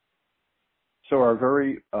So our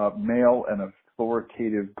very male and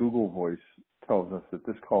authoritative Google voice tells us that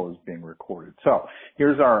this call is being recorded. So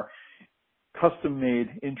here's our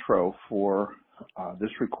custom-made intro for this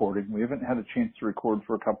recording. We haven't had a chance to record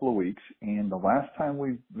for a couple of weeks, and the last time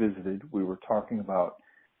we visited, we were talking about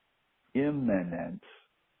immanence,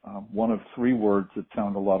 one of three words that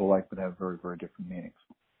sound a lot alike but have very, very different meanings.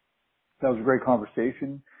 That was a great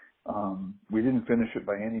conversation. We didn't finish it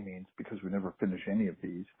by any means because we never finish any of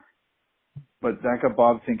these. But that got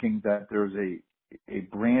Bob thinking that there's a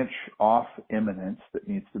branch off immanence that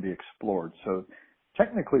needs to be explored. So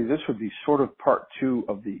technically this would be sort of part two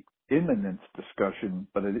of the immanence discussion,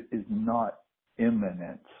 but it is not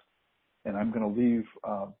immanence. And I'm going to leave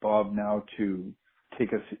Bob now to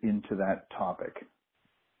take us into that topic.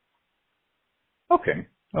 Okay,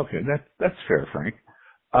 that's fair, Frank.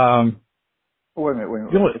 Wait a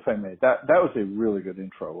minute, if I may. That was a really good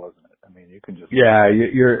intro, wasn't it? I mean, you can just... Yeah,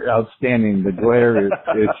 you're outstanding. The glare is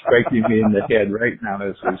striking me in the head right now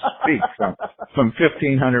as we speak from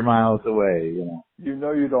 1,500 miles away, you know. You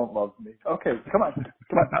know you don't love me. Okay, come on.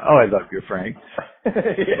 Oh, I love you, Frank.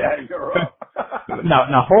 Yeah, you're up.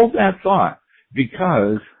 Now hold that thought,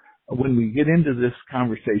 because when we get into this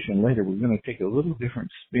conversation later, we're going to take a little different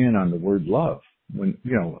spin on the word love. When,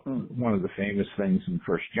 you know, one of the famous things in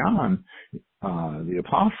 1 John, the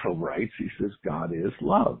apostle writes, he says, God is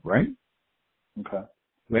love, right? Okay.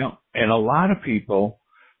 Well, and a lot of people,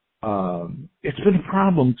 it's been a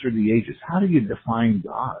problem through the ages. How do you define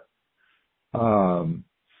God?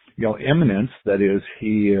 You know, immanence, that is,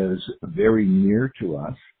 he is very near to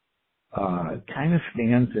us, kind of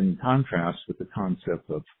stands in contrast with the concept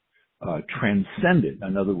of transcendent.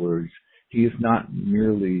 In other words, he is not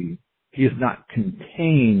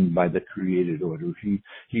contained by the created order.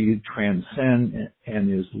 He transcends and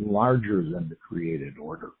is larger than the created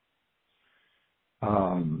order.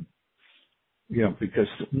 You know, because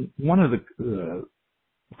one of the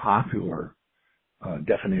popular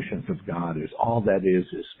definitions of God is all that is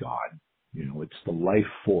God. You know, it's the life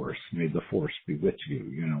force. May the force be with you,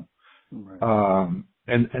 you know. Right.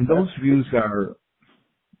 And those views are...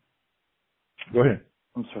 Go ahead.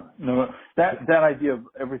 I'm sorry. No, that idea of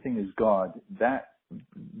everything is God, that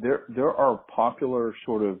there are popular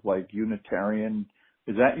sort of like Unitarian.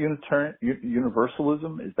 Is that Unitarian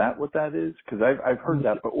universalism? Is that what that is? Because I've heard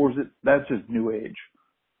that, but or is it that's just New Age?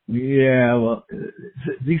 Yeah, well,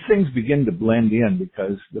 these things begin to blend in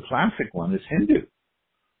because the classic one is Hindu.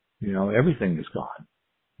 You know, everything is God.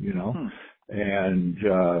 You know, and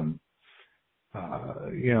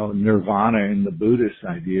you know, nirvana in the Buddhist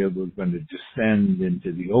idea, we're going to descend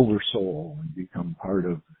into the oversoul and become part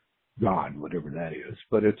of God, whatever that is.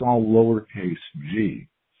 But it's all lowercase g.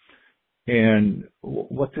 And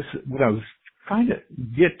what I was trying to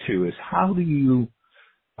get to is how do you,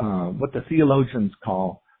 what the theologians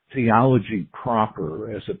call theology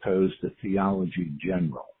proper as opposed to theology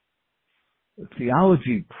general.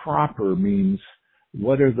 Theology proper means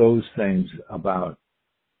what are those things about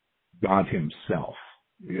God himself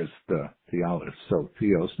is the theologist. So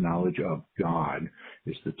theos, knowledge of God,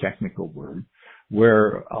 is the technical word,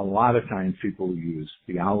 where a lot of times people use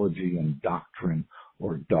theology and doctrine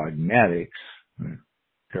or dogmatics.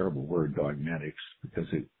 Terrible word, dogmatics, because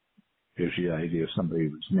it gives you the idea of somebody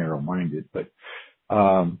who's narrow-minded. But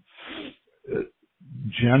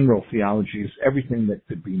general theology is everything that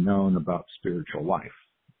could be known about spiritual life,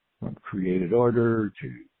 from created order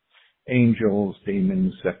to angels,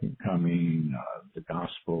 demons, second coming, the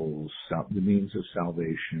gospels, the means of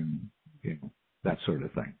salvation, you know, that sort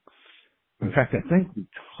of thing. In fact, I think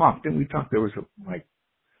didn't we talk, there was like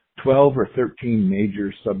 12 or 13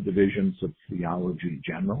 major subdivisions of theology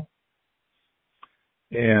general.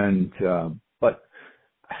 And, but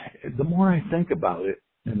the more I think about it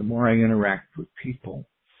and the more I interact with people,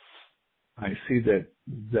 I see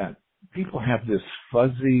that people have this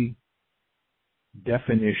fuzzy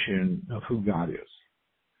definition of who God is.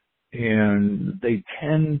 And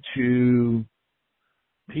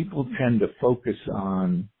people tend to focus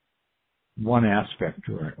on one aspect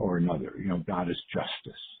or another. You know, God is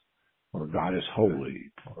justice, or God is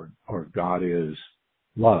holy, or God is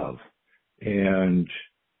love. And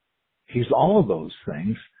he's all of those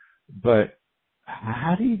things, but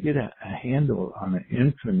how do you get a handle on an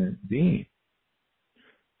infinite being?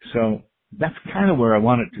 So that's kind of where I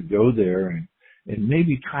wanted to go there and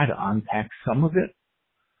maybe try to unpack some of it.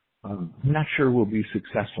 I'm not sure we'll be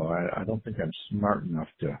successful. I don't think I'm smart enough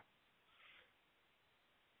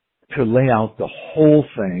to lay out the whole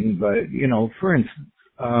thing, but, you know, for instance,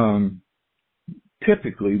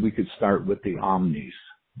 typically we could start with the omnis.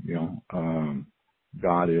 You know,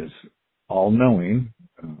 God is all-knowing,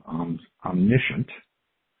 omniscient,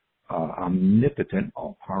 omnipotent,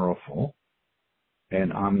 all-powerful,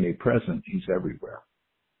 and omnipresent. He's everywhere.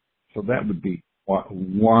 So that would be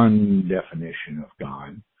one definition of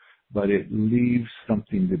God, but it leaves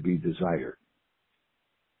something to be desired.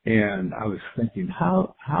 And I was thinking,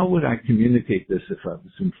 how would I communicate this if I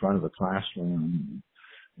was in front of a classroom,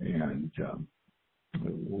 and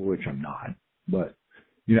which I'm not. But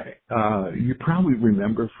you probably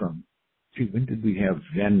remember from, when did we have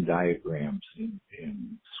Venn diagrams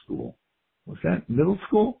in school? Was that middle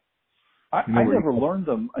school? I never learned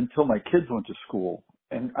them until my kids went to school,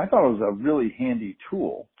 and I thought it was a really handy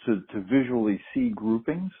tool to visually see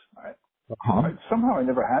groupings. Somehow I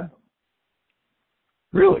never had them.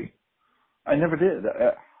 Really? I never did.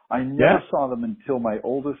 I never saw them until my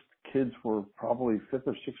oldest kids were probably 5th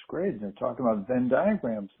or 6th grade, and they're talking about Venn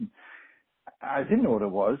diagrams. And I didn't know what it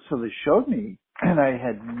was, so they showed me, and I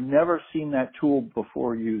had never seen that tool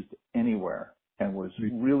before used anywhere, and was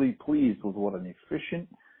really pleased with what an efficient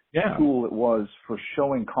tool it was for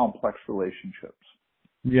showing complex relationships.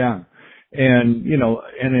 Yeah. And,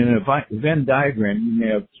 and in a Venn diagram, you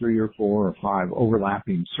may have 3 or 4 or 5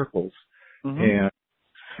 overlapping circles, and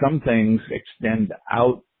some things extend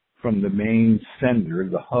out from the main sender,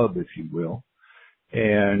 the hub, if you will,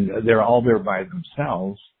 and they're all there by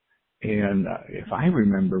themselves. And if I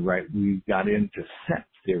remember right, we got into set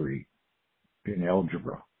theory in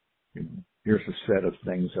algebra. Here's a set of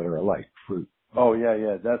things that are alike, fruit. Oh,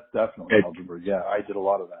 yeah, that's definitely algebra. Yeah, I did a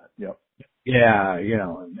lot of that. Yep. Yeah,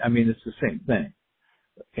 it's the same thing.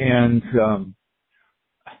 And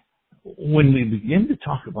when we begin to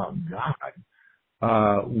talk about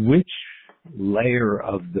God, which layer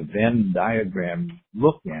of the Venn diagram you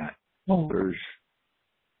look at colors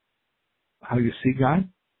how you see God.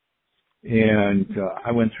 And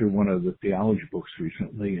I went through one of the theology books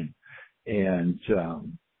recently, and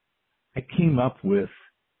I came up with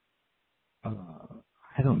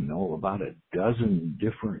I don't know, about a dozen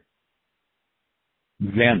different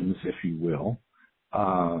venns, if you will,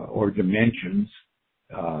 or dimensions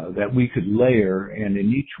that we could layer, and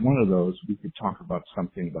in each one of those we could talk about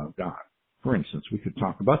something about God. For instance, we could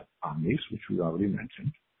talk about omnis, which we already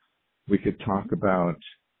mentioned. We could talk about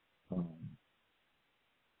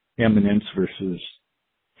eminence versus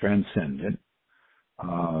transcendent.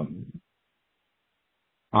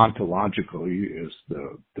 Ontologically is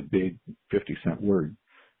the big 50-cent word.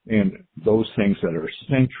 And those things that are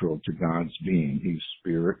central to God's being. He's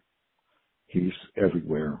spirit. He's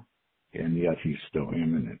everywhere. And yet he's still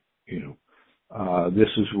immanent. This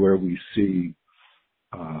is where we see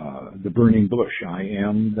the burning bush. I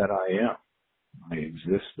am that I am. I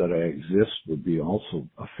exist that I exist would be also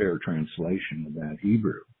a fair translation of that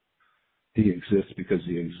Hebrew. He exists because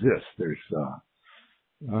he exists. There's,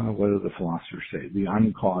 what do the philosophers say? The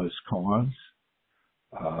uncaused cause.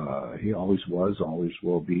 He always was, always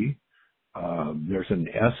will be. There's an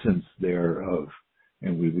essence there of,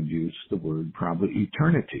 and we would use the word probably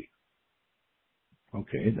eternity.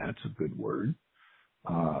 Okay, that's a good word.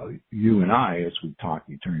 You and I, as we talk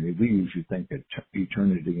eternity, we usually think of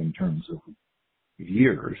eternity in terms of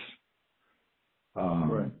years.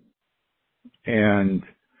 Right. And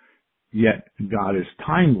yet God is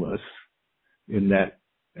timeless in that,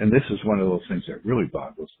 and this is one of those things that really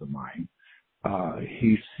boggles the mind.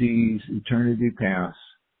 He sees eternity past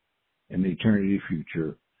and eternity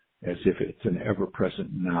future as if it's an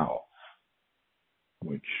ever-present now,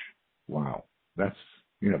 which, wow, that's,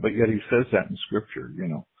 but yet he says that in Scripture,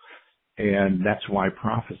 and that's why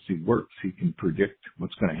prophecy works. He can predict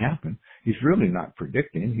what's going to happen. He's really not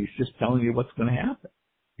predicting. He's just telling you what's going to happen,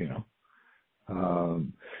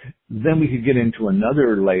 Then we could get into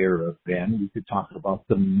another layer of Ben. We could talk about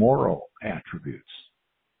the moral attributes,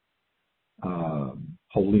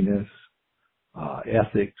 holiness,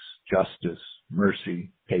 ethics, justice,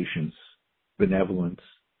 mercy, patience, benevolence,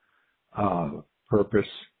 purpose.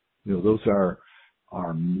 Those are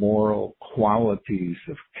moral qualities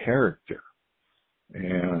of character.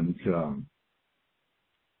 And,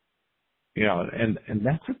 and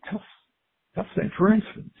that's a tough thing. For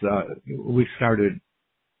instance, we started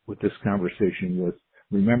with this conversation with,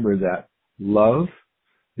 remember that love,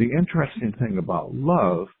 the interesting thing about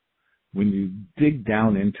love, when you dig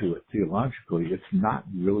down into it theologically, it's not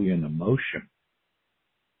really an emotion.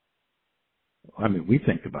 I mean, we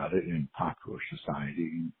think about it in popular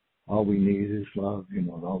society. All we need is love,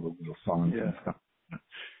 all the little songs and stuff.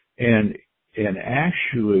 And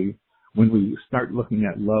actually, when we start looking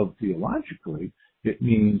at love theologically, it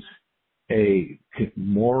means a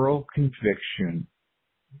moral conviction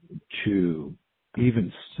to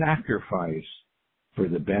even sacrifice for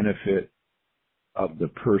the benefit of the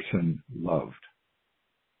person loved.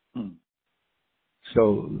 Hmm.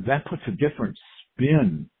 So that puts a different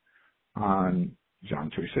spin on John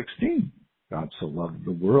 3:16. God so loved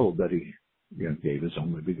the world that he gave his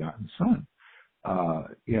only begotten son.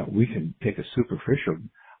 We can take a superficial,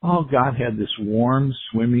 God had this warm,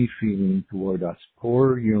 swimmy feeling toward us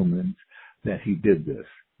poor humans that he did this.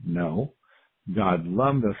 No, God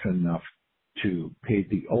loved us enough to pay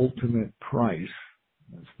the ultimate price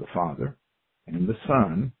as the Father and the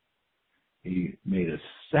Son. He made a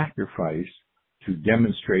sacrifice to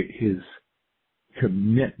demonstrate his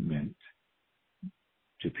commitment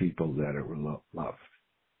to people that are loved.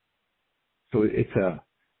 So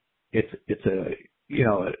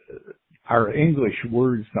our English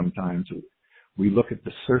words sometimes, we look at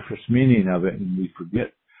the surface meaning of it and we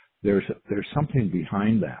forget there's something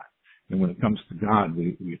behind that. And when it comes to God,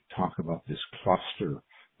 we talk about this cluster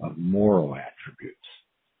of moral attributes.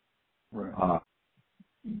 Right.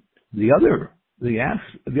 The other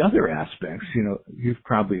aspects, you've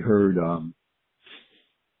probably heard, in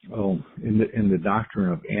the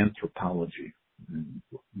doctrine of anthropology,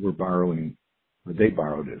 they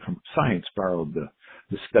borrowed it from science, borrowed the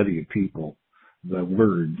study of people, the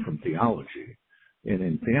word from theology. And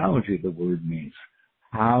in theology, the word means,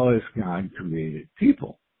 how has God created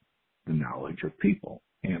people? The knowledge of people.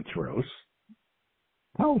 Anthropology,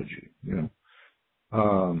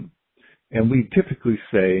 and we typically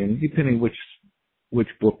say, and depending which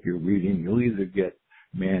book you're reading, you'll either get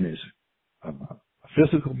man is a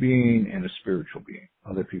physical being and a spiritual being.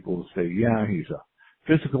 Other people will say, yeah, he's a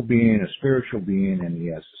physical being, a spiritual being, and he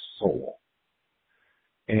has a soul.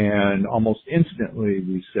 And almost instantly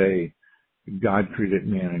we say God created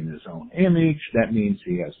man in his own image. That means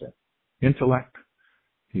he has an intellect,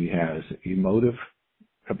 he has emotive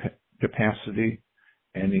capacity,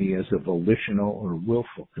 and he has a volitional or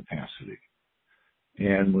willful capacity.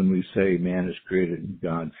 And when we say man is created in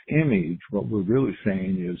God's image, what we're really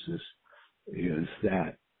saying is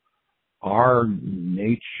that our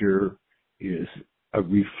nature is a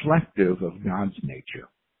reflective of God's nature.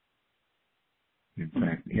 In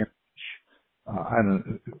fact,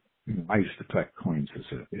 I used to collect coins as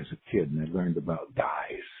a kid, and I learned about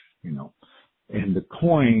dies, and the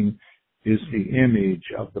coin is the image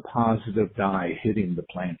of the positive die hitting the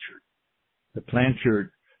planchard. The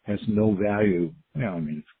planchard has no value.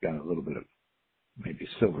 It's got a little bit of maybe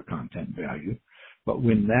silver content value, but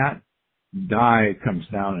when that die comes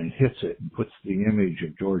down and hits it and puts the image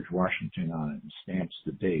of George Washington on it and stamps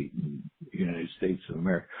the date in the United States of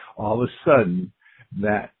America, all of a sudden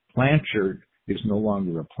that planchard is no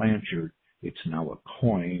longer a planchard, it's now a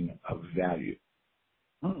coin of value.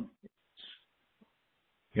 Hmm.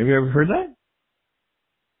 Have you ever heard that?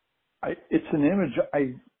 It's an image.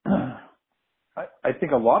 I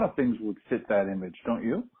think a lot of things would fit that image, don't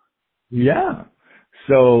you? Yeah.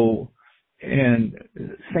 So, and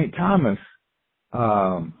St. Thomas,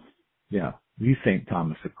 the St.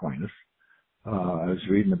 Thomas Aquinas, I was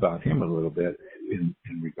reading about him a little bit in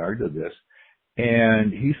regard to this,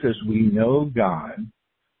 and he says we know God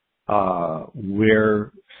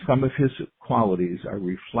where some of his qualities are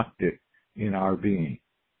reflected in our being.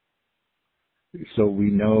 So we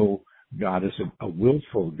know God is a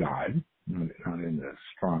willful God, not in a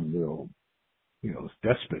strong will,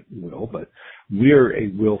 despot will, but we're a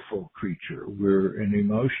willful creature. We're an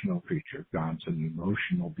emotional creature. God's an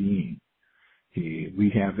emotional being. We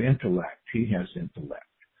have intellect. He has intellect.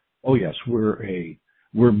 Oh yes, we're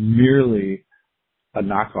merely a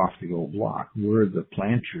knock off the old block. We're the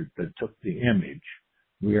planchard that took the image.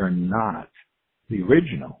 We are not the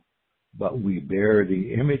original, but we bear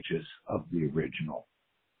the images of the original.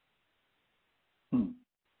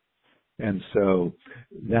 And so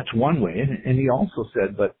that's one way. And he also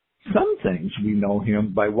said, but some things we know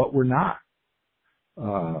him by what we're not.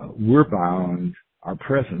 We're bound, our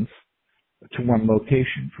presence, to one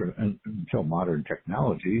location until modern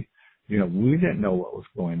technology. We didn't know what was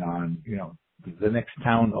going on, the next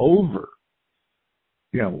town over.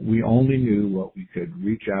 We only knew what we could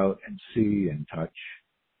reach out and see and touch,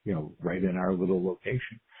 right in our little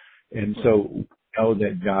location. And so we know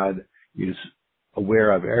that God is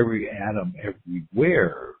aware of every atom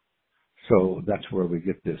everywhere. So that's where we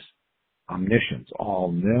get this omniscience,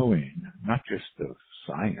 all-knowing, not just of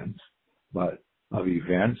science, but of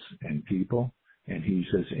events and people. And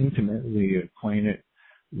he's as intimately acquainted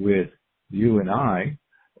with you and I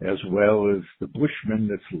as well as the bushman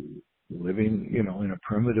that's living, in a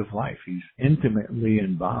primitive life. He's intimately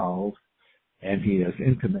involved, and he has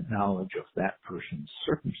intimate knowledge of that person's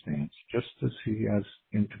circumstance, just as he has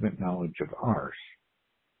intimate knowledge of ours.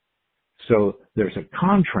 So there's a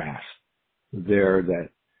contrast there that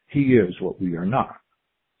he is what we are not.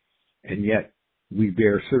 And yet we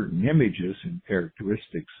bear certain images and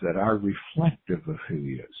characteristics that are reflective of who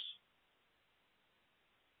he is.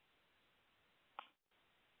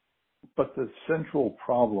 But the central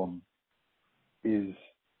problem is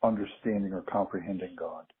understanding or comprehending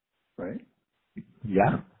God, right?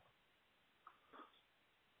 Yeah.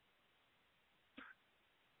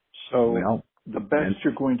 So Well, the best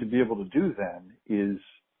you're going to be able to do then is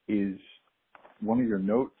one of your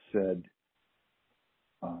notes said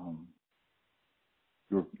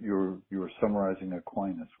you're summarizing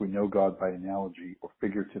Aquinas. We know God by analogy or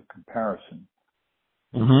figurative comparison,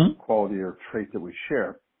 quality or trait that we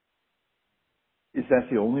share. Is that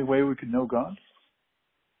the only way we could know God?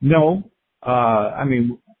 No. I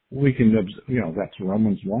mean, we can, that's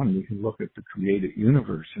Romans 1. We can look at the created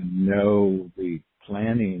universe and know the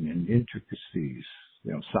planning and intricacies.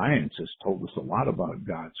 Science has told us a lot about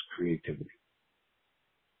God's creativity.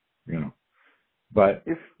 But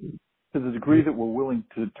if to the degree that we're willing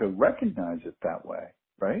to recognize it that way,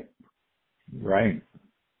 right? Right.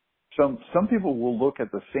 Some people will look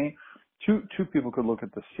at the same. Two people could look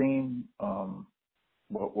at the same.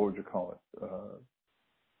 What would you call it?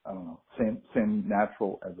 I don't know. Same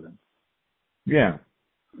natural evidence. Yeah.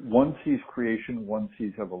 One sees creation, one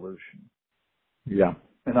sees evolution. Yeah.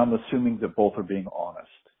 And I'm assuming that both are being honest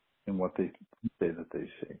in what they say that they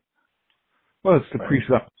see. Well, it's the right?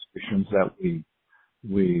 presuppositions that we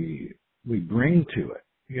bring to it,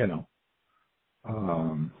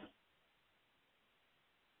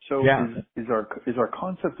 So yeah. is our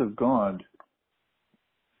concept of God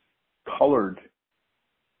colored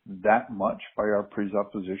that much by our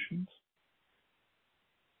presuppositions?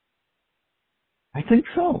 I think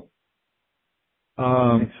so.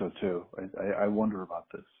 I think so too. I wonder about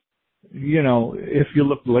this. If you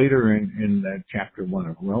look later in that chapter 1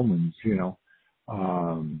 of Romans,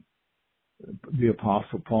 the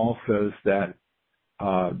Apostle Paul says that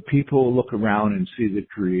people look around and see the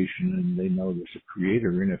creation and they know there's a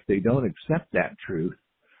creator, and if they don't accept that truth,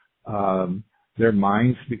 their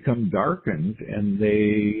minds become darkened and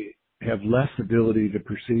they have less ability to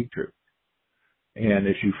perceive truth. And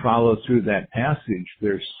as you follow through that passage,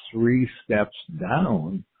 there's 3 steps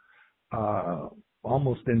down,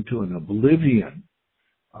 almost into an oblivion,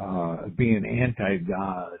 being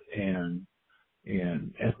anti-God. And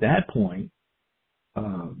at that point,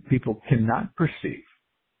 people cannot perceive.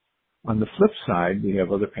 On the flip side, we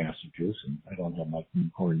have other passages, and I don't have my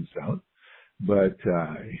concordance out, but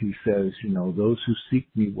he says, those who seek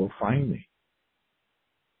me will find me.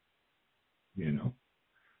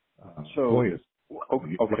 So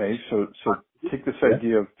take this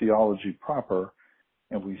idea of theology proper,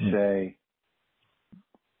 and we say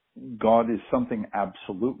God is something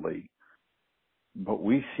absolutely, but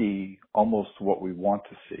we see almost what we want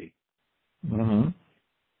to see. Mm-hmm.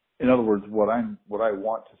 In other words, what I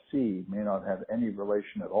want to see may not have any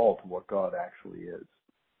relation at all to what God actually is.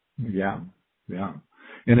 Yeah, yeah.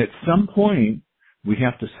 And at some point, we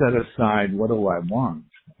have to set aside, what do I want?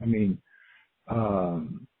 I mean,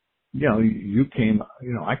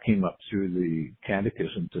 I came up through the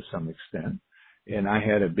catechism to some extent, and I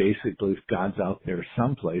had a basic belief God's out there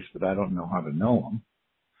someplace, but I don't know how to know him.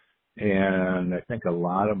 And I think a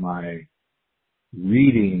lot of my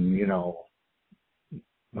reading,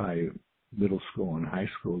 my middle school and high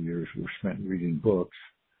school years were spent reading books,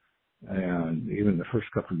 and even the first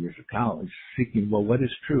couple of years of college, seeking, well, what is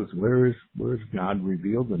truth? Where is God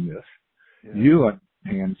revealed in this? Yeah. You, on the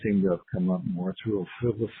other hand, seem to have come up more through a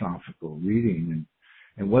philosophical reading.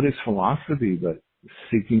 And what is philosophy but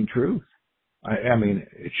seeking truth? I mean,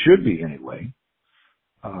 it should be anyway.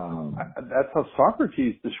 That's how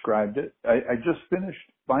Socrates described it. I just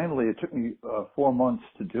finished, finally, it took me 4 months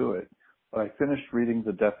to do it, but I finished reading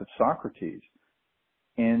The Death of Socrates.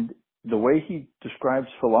 And the way he describes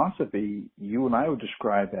philosophy, you and I would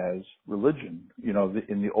describe as religion,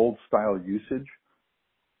 in the old style usage.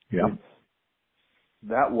 Yeah.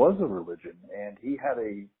 That was a religion, and he had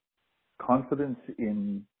a confidence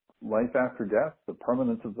in life after death, the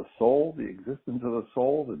permanence of the soul, the existence of the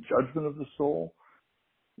soul, the judgment of the soul.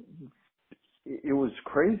 It was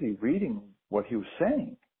crazy reading what he was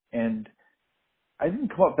saying. And I didn't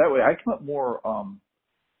come up that way. I came up more,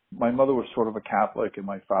 my mother was sort of a Catholic and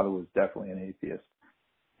my father was definitely an atheist.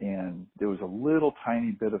 And there was a little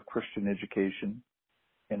tiny bit of Christian education.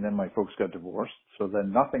 And then my folks got divorced. So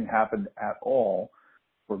then nothing happened at all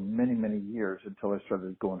for many, many years until I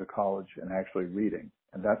started going to college and actually reading.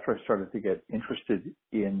 And that's where I started to get interested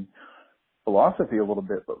in philosophy a little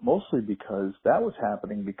bit, but mostly because that was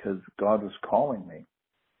happening because God was calling me.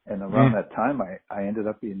 And around that time, I ended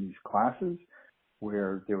up in these classes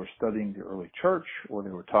where they were studying the early church, or they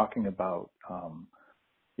were talking about,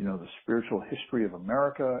 the spiritual history of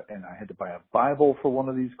America. And I had to buy a Bible for one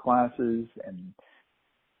of these classes. And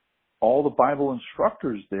all the Bible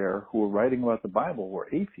instructors there who were writing about the Bible were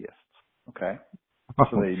atheists. Okay.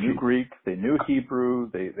 So they knew Greek, they knew Hebrew,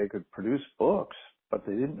 they could produce books, but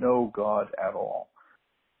they didn't know God at all.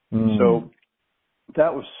 So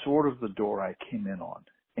that was sort of the door I came in on.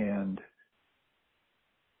 And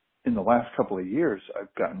in the last couple of years,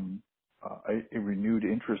 I've gotten a renewed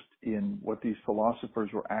interest in what these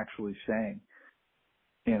philosophers were actually saying.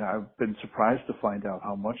 And I've been surprised to find out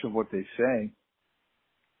how much of what they say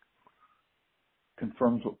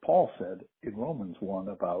confirms what Paul said in Romans 1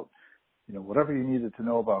 about, whatever you needed to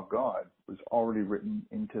know about God was already written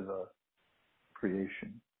into the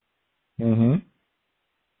creation.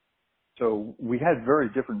 So we had very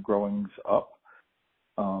different growings up,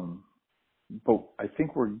 but I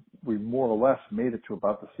think we more or less made it to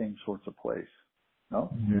about the same sorts of place.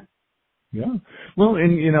 No? Yeah. Well,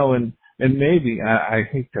 and maybe I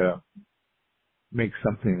hate to make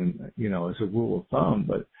something, as a rule of thumb,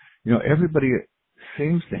 but everybody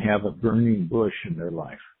seems to have a burning bush in their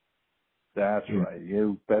life. That's right.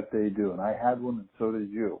 You bet they do. And I had one, and so did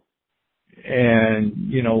you. And,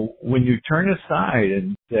 when you turn aside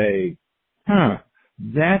and say,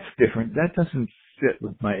 that's different. That doesn't fit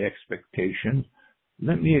with my expectations.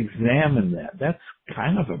 Let me examine that. That's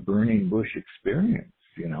kind of a burning bush experience,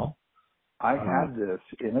 I had this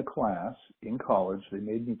in a class in college. They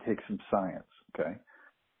made me take some science, okay?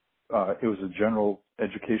 It was a general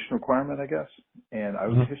education requirement, I guess, and I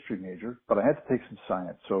was a history major, but I had to take some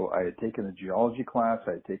science. So I had taken a geology class,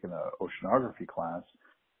 I had taken an oceanography class,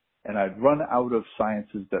 and I'd run out of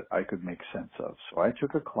sciences that I could make sense of. So I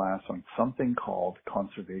took a class on something called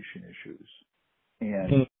conservation issues.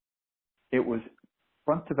 And it was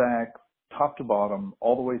front to back, top to bottom,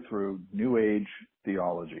 all the way through New Age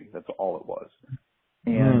theology. That's all it was.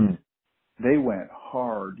 And they went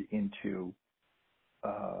hard into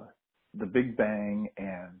the Big Bang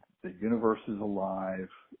and the universe is alive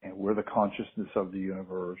and we're the consciousness of the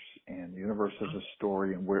universe and the universe has a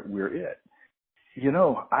story and we're it.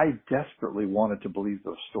 I desperately wanted to believe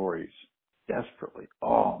those stories. Desperately.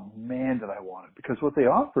 Oh, man, did I want it. Because what they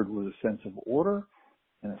offered was a sense of order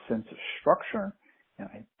and a sense of structure, and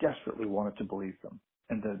I desperately wanted to believe them.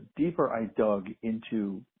 And the deeper I dug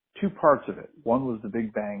into two parts of it, one was the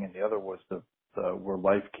Big Bang and the other was the where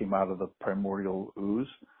life came out of the primordial ooze.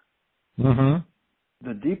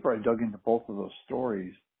 The deeper I dug into both of those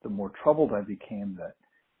stories, the more troubled I became that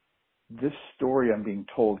this story I'm being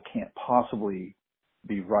told can't possibly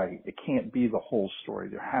be right. It can't be the whole story.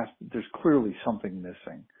 There's clearly something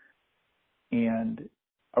missing. And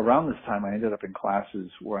around this time, I ended up in classes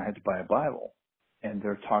where I had to buy a Bible, and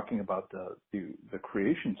they're talking about the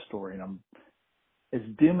creation story. And I'm as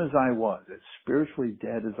dim as I was, as spiritually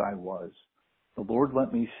dead as I was, the Lord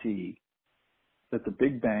let me see that the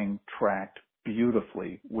Big Bang tracked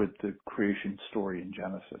beautifully with the creation story in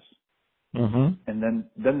Genesis. And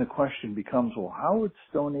then the question becomes, well, how would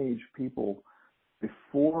Stone Age people,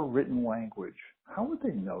 before written language, how would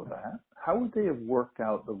they know that? How would they have worked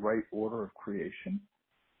out the right order of creation?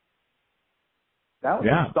 That was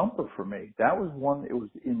a stumper for me. That was one, it was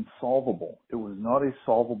insolvable. It was not a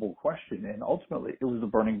solvable question. And ultimately, it was a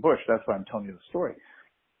burning bush. That's why I'm telling you the story.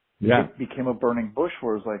 It became a burning bush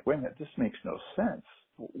where it was like, wait a minute, this makes no sense.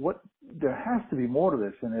 There has to be more to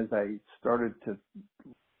this. And as I started to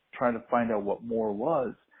try to find out what more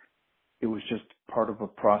was, it was just part of a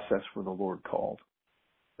process where the Lord called.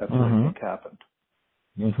 That's what I think happened.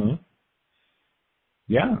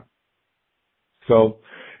 Yeah. So,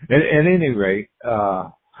 at any rate,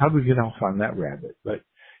 how do we get off on that rabbit? But,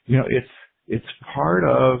 it's part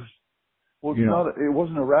of, well, it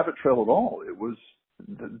wasn't a rabbit trail at all. It was,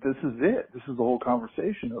 this is it. This is the whole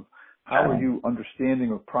conversation of how are you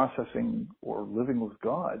understanding or processing or living with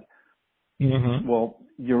God? Well,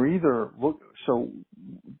 you're either so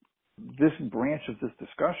this branch of this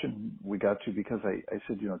discussion we got to because I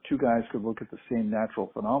said, two guys could look at the same natural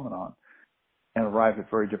phenomenon and arrive at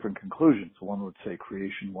very different conclusions. One would say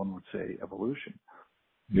creation, one would say evolution.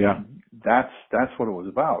 Yeah. That's what it was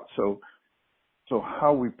about. So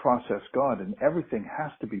how we process God, and everything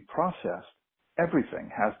has to be processed. Everything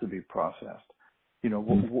has to be processed.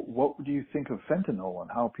 What do you think of fentanyl and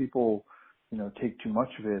how people, take too much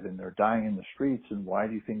of it and they're dying in the streets, and why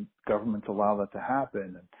do you think governments allow that to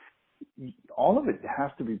happen? And all of it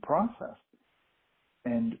has to be processed.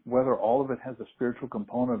 And whether all of it has a spiritual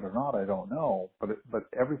component or not, I don't know. But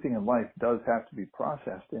everything in life does have to be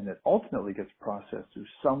processed, and it ultimately gets processed through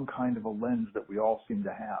some kind of a lens that we all seem to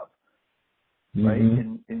have, right?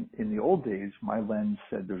 Mm-hmm. In the old days, my lens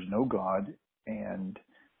said there's no God, and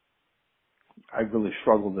I really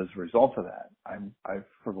struggled as a result of that. I've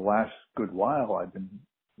for the last good while, I've been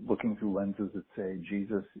looking through lenses that say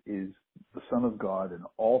Jesus is the Son of God, and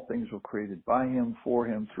all things were created by Him, for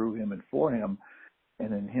Him, through Him, and for Him.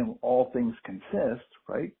 And in Him all things consist,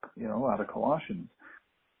 right? Out of Colossians.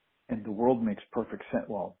 And the world makes perfect sense.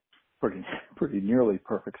 Well, pretty nearly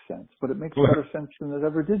perfect sense. But it makes better sense than it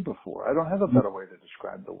ever did before. I don't have a better way to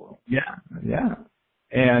describe the world. Yeah.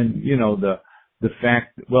 And, the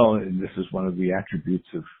fact, well, and this is one of the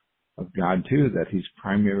attributes of God too, that He's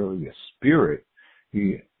primarily a spirit.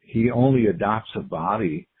 He only adopts a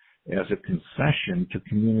body as a concession to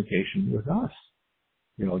communication with us.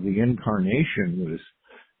 The incarnation was,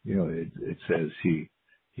 it says he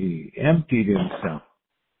emptied Himself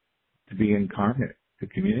to be incarnate, to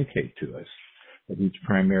communicate to us. That He's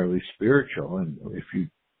primarily spiritual. And if you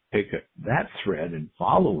take that thread and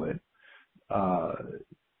follow it,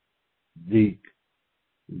 the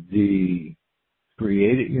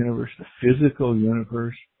created universe, the physical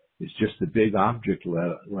universe, is just a big object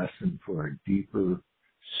lesson for a deeper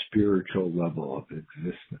spiritual level of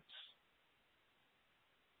existence.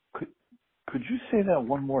 Could you say that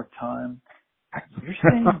one more time? You're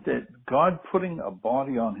saying that God putting a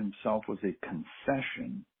body on Himself was a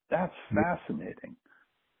concession. That's fascinating.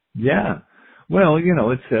 Yeah. Well,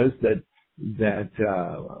 it says that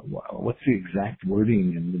what's the exact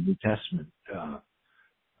wording in the New Testament?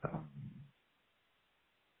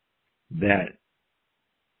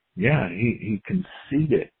 He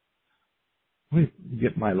conceded. Let me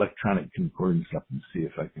get my electronic concordance up and see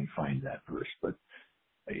if I can find that verse. But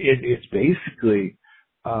it's basically,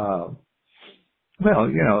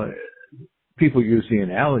 people use the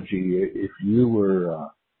analogy, if you were,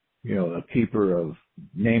 a keeper of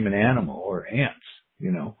name an animal or ants,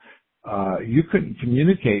 you couldn't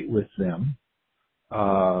communicate with them,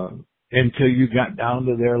 until you got down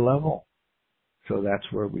to their level. So that's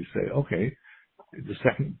where we say, okay, the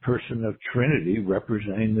second person of Trinity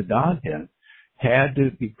representing the Godhead had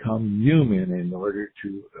to become human in order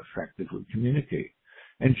to effectively communicate.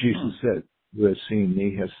 And Jesus said, "Who has seen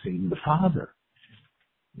me has seen the Father."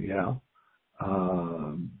 Come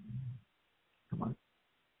on.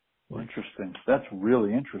 Interesting. That's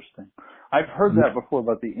really interesting. I've heard that before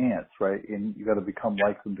about the ants, right? And you got to become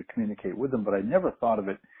like them to communicate with them. But I never thought of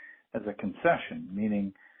it as a concession,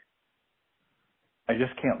 meaning I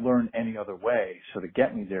just can't learn any other way. So to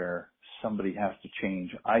get me there, somebody has to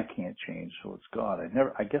change. I can't change, so it's God.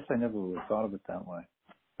 I guess I never really thought of it that way.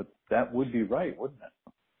 But that would be right, wouldn't it?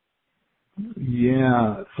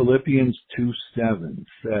 Yeah. Philippians 2:7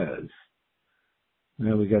 says,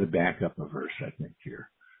 we got to back up a verse, I think, here.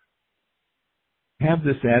 Have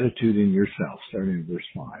this attitude in yourself, starting in verse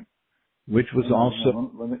 5, which was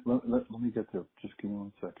also... Let me get there. Just give me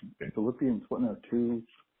 1 second. Okay. Philippians, what now? 2?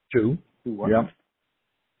 2. 2 what? Yep.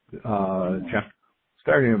 Chapter,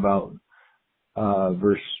 starting about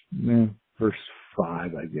verse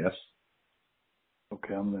 5, I guess.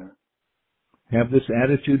 Okay, I'm there. Have this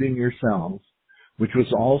attitude in yourselves, which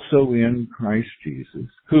was also in Christ Jesus,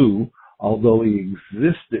 who, although He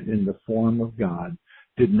existed in the form of God,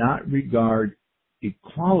 did not regard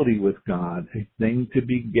equality with God a thing to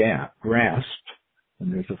be grasped,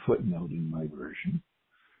 and there's a footnote in my version,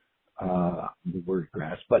 the word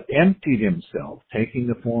grasp, but emptied Himself, taking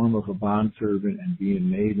the form of a bondservant and being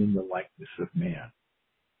made in the likeness of man.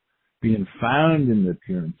 Being found in the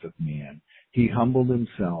appearance of man, He humbled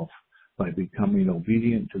Himself by becoming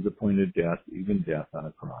obedient to the point of death, even death on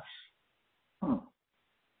a cross. Huh.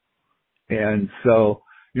 And so,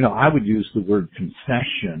 I would use the word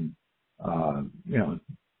concession,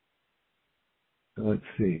 let's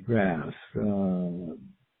see, grasp.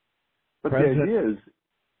 But the idea is,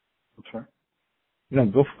 I'm sorry? No,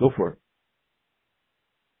 go for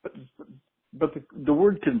it. But the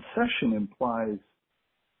word concession implies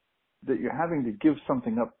that you're having to give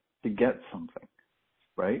something up to get something,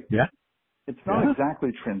 right? Yeah. It's not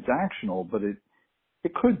exactly transactional, but it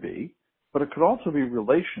could be, but it could also be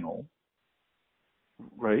relational,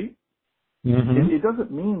 right? Mm-hmm. It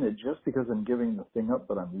doesn't mean that just because I'm giving the thing up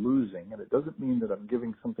that I'm losing, and it doesn't mean that I'm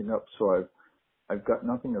giving something up so I've got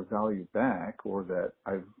nothing of value back, or that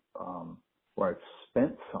I've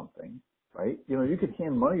spent something, right? You could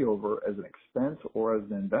hand money over as an expense or as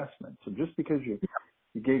an investment. So just because you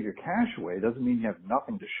gave your cash away doesn't mean you have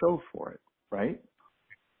nothing to show for it, right?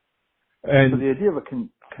 And so the idea of a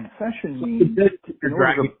concession means in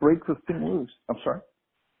order to break the thing loose. I'm sorry.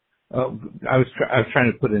 I was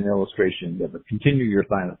trying to put an illustration there, but continue your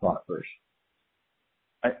line of thought first.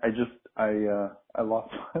 I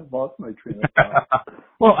lost my train of thought.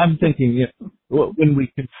 Well, I'm thinking, when we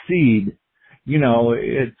concede,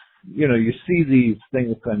 it's, you see these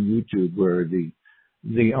things on YouTube where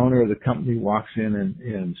the owner of the company walks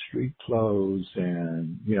in street clothes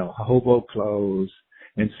and, hobo clothes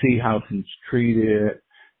and see how he's treated.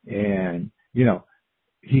 And,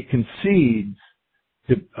 he concedes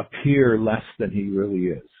to appear less than he really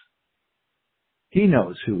is. He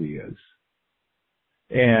knows who he is.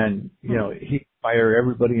 And, he fire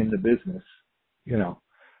everybody in the business,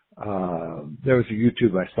 there was a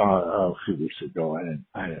YouTube I saw a few weeks ago.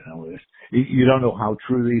 I don't know this. You don't know how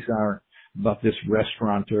true these are, about this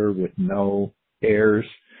restaurateur with no heirs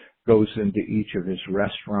goes into each of his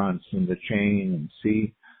restaurants in the chain and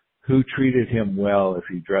see who treated him well if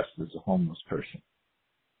he dressed as a homeless person.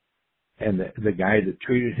 And the guy that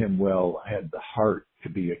treated him well had the heart to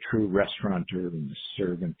be a true restaurateur and a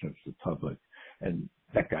servant of the public. And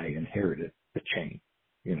that guy inherited the chain,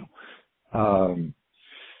 you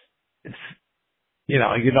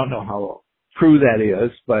don't know how true that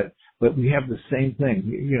is, but we have the same thing,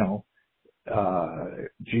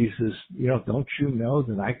 Jesus, don't you know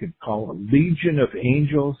that I could call a legion of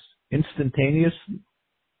angels instantaneous?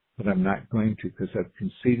 But I'm not going to, because I've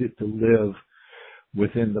conceded to live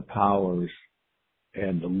within the powers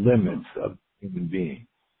and the limits of human being.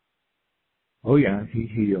 Oh yeah, he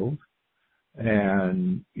healed.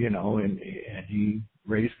 And, and he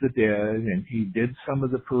raised the dead and he did some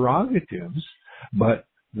of the prerogatives, but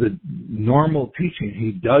the normal teaching,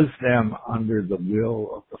 he does them under the will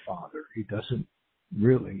of the Father. He doesn't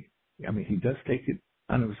really, he does take it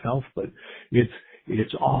on himself, but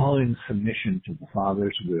it's all in submission to the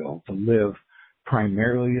Father's will to live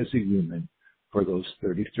primarily as a human for those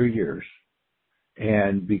 33 years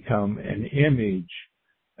and become an image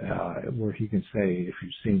where he can say, if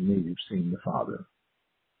you've seen me, you've seen the Father.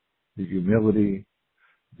 The humility,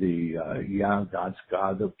 God's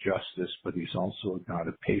God of justice, but he's also a God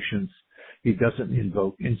of patience. He doesn't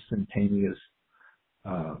invoke instantaneous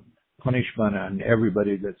punishment on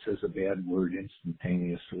everybody that says a bad word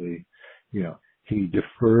instantaneously. He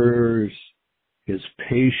defers his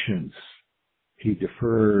patience. He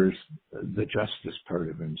defers the justice part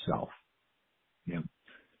of himself.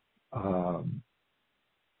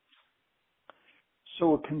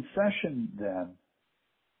 So a concession then,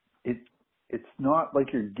 it's not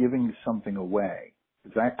like you're giving something away.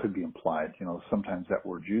 That could be implied, sometimes that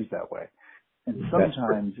word's used that way. And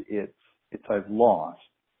sometimes it's I've lost.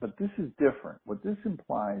 But this is different. What this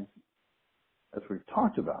implies, as we've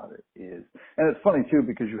talked about it, is, and it's funny too,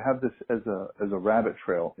 because you have this as a rabbit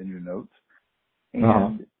trail in your notes.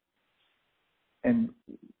 And and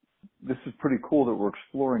this is pretty cool that we're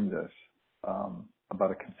exploring this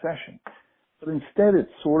about a concession. But instead,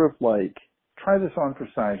 it's sort of like, try this on for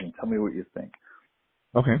size and tell me what you think.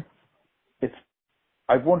 Okay.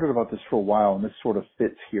 I've wondered about this for a while, and this sort of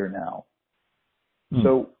fits here now.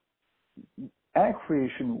 So at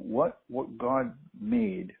creation, what God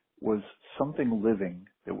made was something living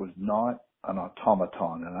that was not an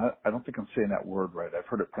automaton. And I don't think I'm saying that word right. I've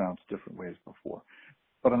heard it pronounced different ways before.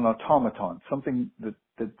 But an automaton, something that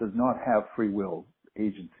does not have free will,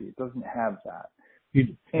 agency. It doesn't have that. He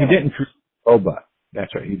didn't create a robot.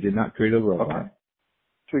 That's right. He did not create a robot. Okay.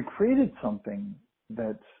 So he created something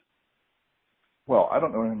that's, well, I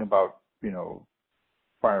don't know anything about,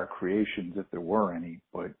 prior creations, if there were any,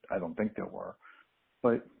 but I don't think there were.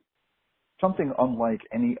 But something unlike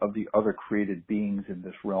any of the other created beings in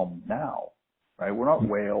this realm now, right? We're not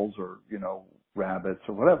whales or, rabbits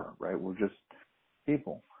or whatever, right? We're just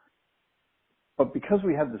people. But because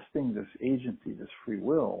we have this thing, this agency, this free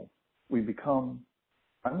will, we become,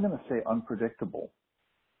 I'm going to say, unpredictable.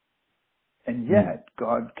 And yet,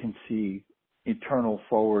 God can see eternal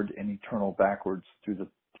forward and eternal backwards through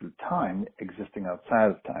time existing outside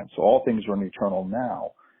of time. So all things are in eternal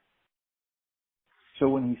now. So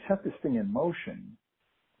when he set this thing in motion,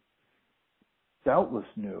 doubtless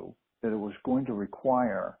knew that it was going to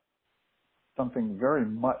require something very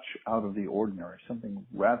much out of the ordinary, something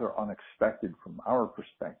rather unexpected from our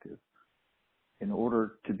perspective, in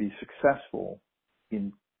order to be successful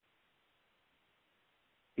in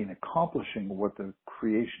accomplishing what the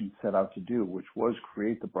creation set out to do, which was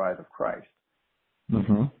create the bride of Christ.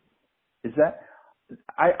 Mm-hmm. Is that,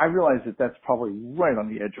 I realize that that's probably right on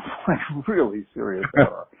the edge of like really serious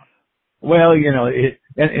error. Well,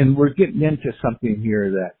 and we're getting into something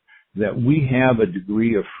here that we have a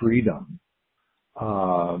degree of freedom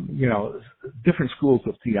You know, different schools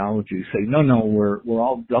of theology say, no, we're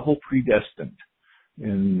all double predestined.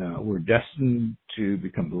 And we're destined to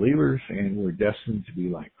become believers, and we're destined to be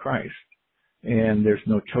like Christ. And there's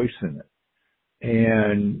no choice in it.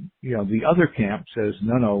 And, you know, the other camp says,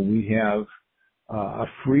 no, we have a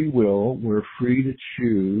free will. We're free to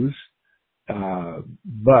choose,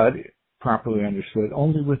 but properly understood,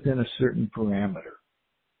 only within a certain parameter.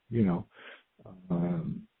 You know,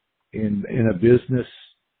 in a business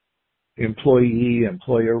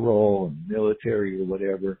employer role, military or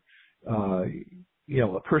whatever, you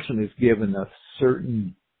know, a person is given a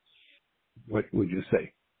certain, what would you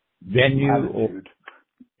say, venue Latitude.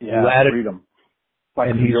 or latitude, Freedom,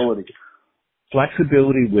 flexibility.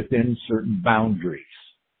 Flexibility within certain boundaries.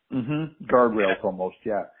 Guardrails almost,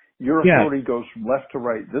 yeah. Your authority goes from left to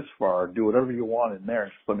right this far. Do whatever you want in there.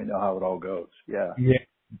 Just let me know how it all goes. Yeah.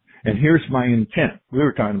 And here's my intent. We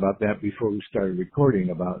were talking about that before we started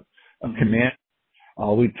recording, about a command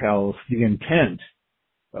always tells the intent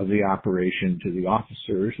of the operation to the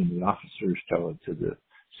officers, and the officers tell it to the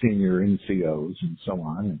senior NCOs and so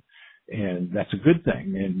on. And that's a good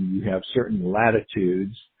thing. And you have certain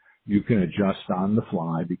latitudes you can adjust on the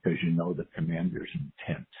fly because you know the commander's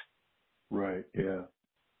intent. Right, yeah.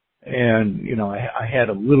 And, you know, I had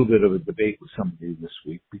a little bit of a debate with somebody this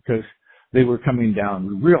week because they were coming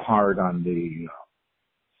down real hard on the,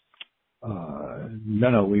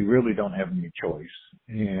 no, we really don't have any choice.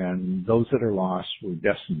 And those that are lost were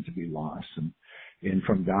destined to be lost. And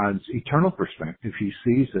from God's eternal perspective, he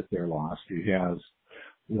sees that they're lost. He has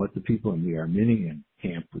what the people in the Arminian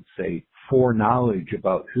camp would say, foreknowledge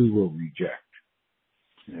about who will reject.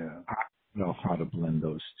 Yeah. I don't know how to blend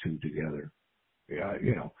those two together. Yeah,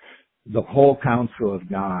 you know, the whole counsel of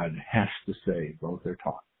God has to say both are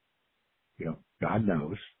taught. You know, God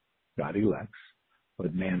knows, God elects,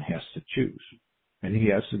 but man has to choose. And he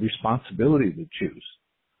has the responsibility to choose.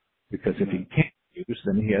 Because if he can't choose,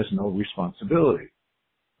 then he has no responsibility.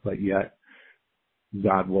 But yet,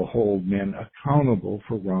 God will hold men accountable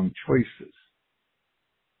for wrong choices.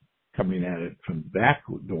 Coming at it from the back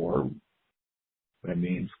door, that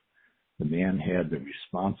means the man had the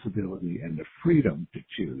responsibility and the freedom to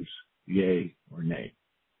choose yay or nay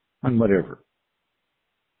on whatever.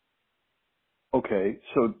 Okay,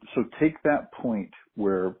 so take that point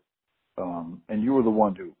where, and you were the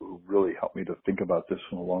one who really helped me to think about this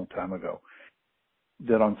from a long time ago,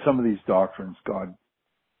 that on some of these doctrines, God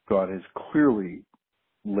has clearly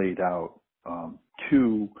laid out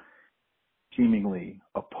two seemingly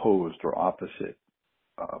opposed or opposite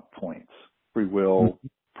points: free will,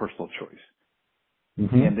 personal choice.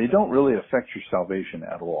 And they don't really affect your salvation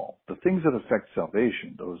at all. The things that affect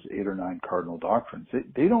salvation, those 8 or 9 cardinal doctrines,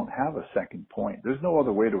 they don't have a second point. There's no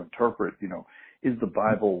other way to interpret, you know, is the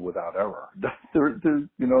Bible without error? There's,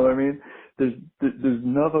 you know what I mean?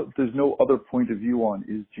 There's no other point of view on,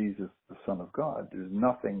 is Jesus the Son of God? There's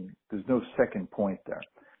no second point there.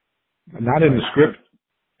 Not in the script.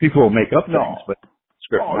 People will make up things, but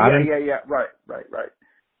script. Right.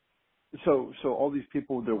 So all these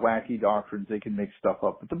people with their wacky doctrines, they can make stuff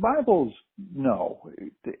up. But the Bible's, no.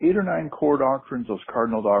 The 8 or 9 core doctrines, those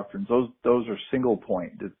cardinal doctrines, those are single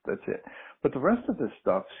point. That's it. But the rest of this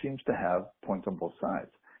stuff seems to have points on both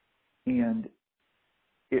sides. And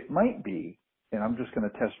it might be, and I'm just going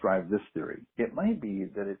to test drive this theory, it might be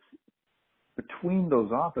that it's between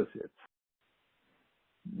those opposites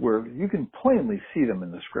where you can plainly see them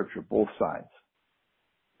in the scripture, both sides.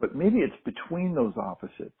 But maybe it's between those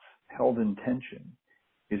opposites, held in tension,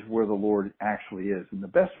 is where the Lord actually is. And the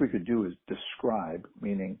best we could do is describe,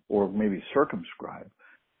 meaning, or maybe circumscribe.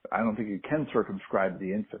 I don't think you can circumscribe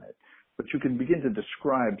the infinite, but you can begin to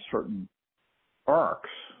describe certain arcs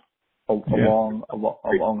along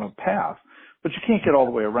a path, but you can't get all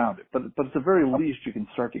the way around it. But at the very least, you can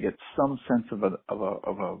start to get some sense of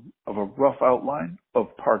a rough outline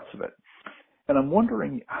of parts of it. And I'm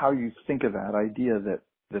wondering how you think of that idea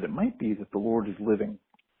that it might be that the Lord is living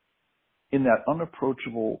in that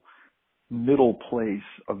unapproachable middle place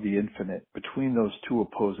of the infinite between those two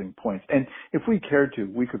opposing points. And if we cared to,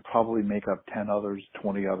 we could probably make up 10 others,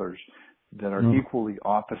 20 others that are equally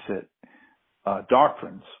opposite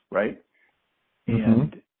doctrines, right?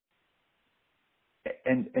 And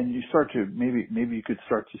you start to, maybe you could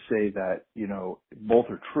start to say that, you know, both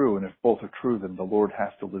are true, and if both are true, then the Lord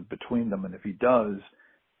has to live between them. And if he does,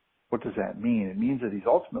 what does that mean? It means that he's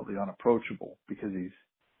ultimately unapproachable, because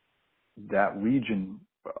that region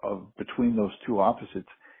of between those two opposites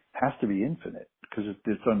has to be infinite, because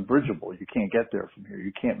it's unbridgeable. You can't get there from here.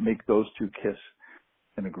 You can't make those two kiss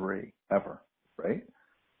and agree ever, right?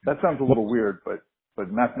 That sounds a little weird, but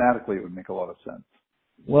but mathematically it would make a lot of sense.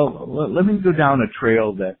 Well, let me go down a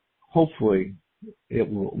trail that hopefully it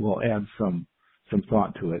will add some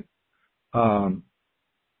thought to it.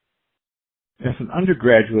 As an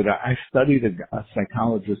undergraduate, I studied a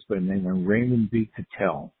psychologist by the name of Raymond B.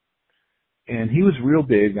 Cattell, and he was real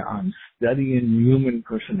big on studying human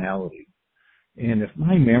personality. And if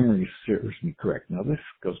my memory serves me correct, now this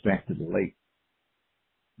goes back to the late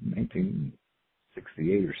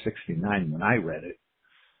 1968 or 69 when I read it,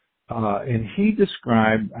 and he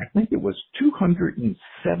described, I think it was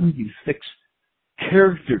 276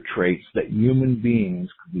 character traits that human beings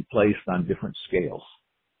could be placed on different scales.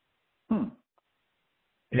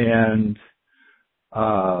 And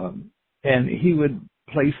he would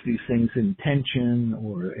place these things in tension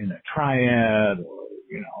or in a triad, or,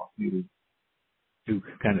 he would do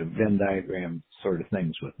kind of Venn diagram sort of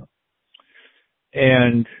things with them.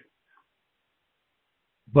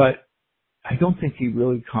 But I don't think he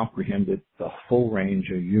really comprehended the full range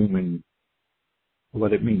of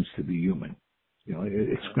what it means to be human.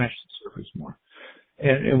 It scratched the surface more.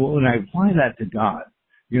 And when I apply that to God,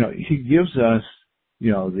 he gives us,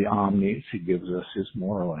 the omnis, he gives us his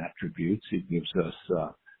moral attributes, he gives us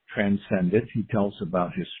transcendent, he tells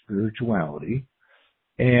about his spirituality,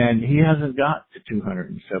 and he hasn't got to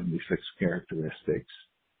 276 characteristics,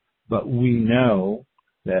 but we know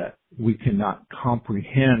that we cannot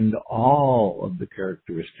comprehend all of the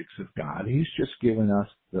characteristics of God. He's just given us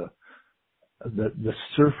the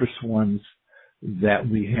surface ones that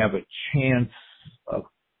we have a chance of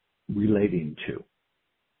relating to.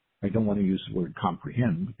 I don't want to use the word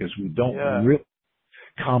comprehend because we don't really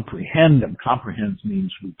comprehend them. Comprehend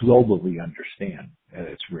means we globally understand at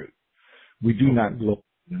its root. We do not globally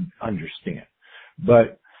understand.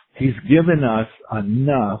 But he's given us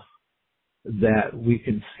enough that we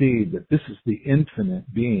can see that this is the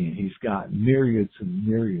infinite being. He's got myriads and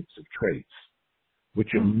myriads of traits,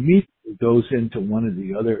 which immediately goes into one of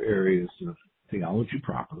the other areas of theology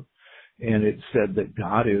proper. And it said that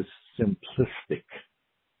God is simplistic.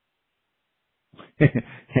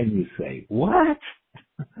 And you say, what?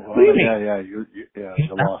 Well, What do you mean?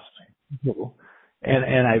 You lost me.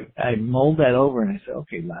 And I mulled that over and I said,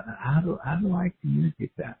 okay, Lana, how do I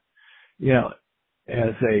communicate that?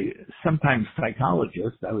 As a sometimes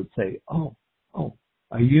psychologist, I would say,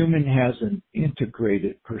 a human has an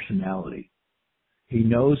integrated personality. He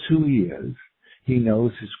knows who he is. He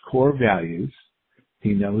knows his core values.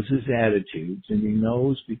 He knows his attitudes, and he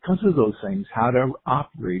knows, because of those things, how to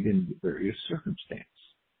operate in various circumstances.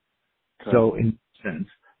 Okay. So, in a sense,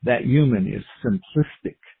 that human is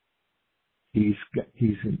simplistic. He's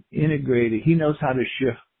an integrated. He knows how to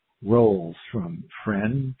shift roles from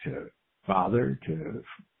friend to father to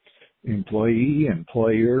employee,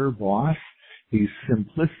 employer, boss. He's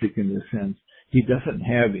simplistic in the sense he doesn't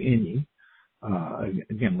have any.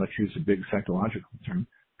 Again, let's use a big psychological term: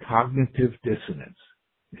 cognitive dissonance.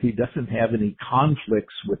 He doesn't have any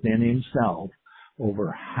conflicts within himself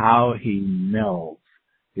over how he melds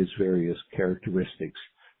his various characteristics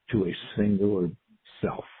to a singular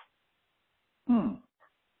self.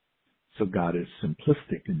 So God is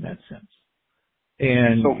simplistic in that sense.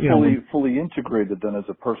 And so fully integrated then as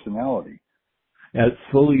a personality. As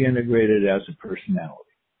fully integrated as a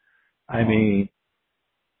personality. I mean,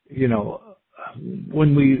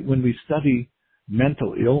 when we study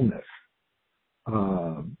mental illness,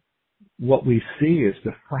 what we see is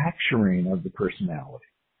the fracturing of the personality,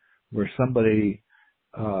 where somebody,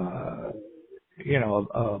 a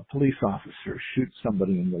police officer shoots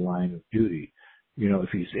somebody in the line of duty. If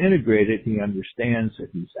he's integrated, he understands that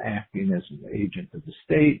he's acting as an agent of the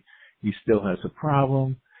state. He still has a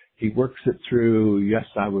problem. He works it through. Yes,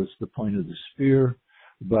 I was the point of the spear,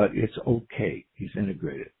 but it's okay. He's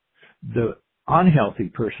integrated. The unhealthy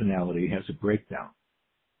personality has a breakdown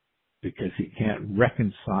because he can't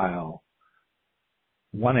reconcile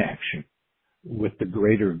one action with the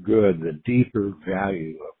greater good, the deeper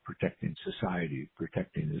value of protecting society,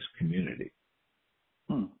 protecting his community.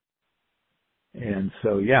 And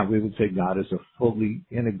so, we would say God is a fully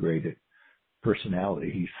integrated personality.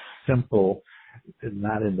 He's simple,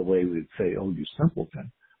 not in the way we'd say, oh, you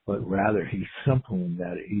simpleton, but rather he's simple in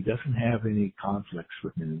that he doesn't have any conflicts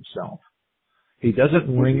within himself. He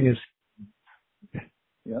doesn't wring his...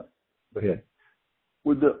 Yeah. Go ahead.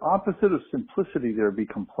 Would the opposite of simplicity there be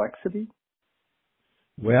complexity?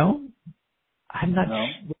 Well, I'm not sure.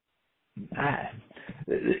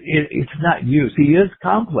 It's not used. He is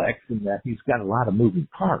complex in that he's got a lot of moving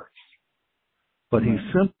parts, but he's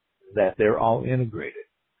simple in that they're all integrated.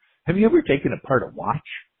 Have you ever taken apart a watch?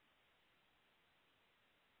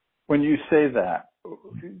 When you say that,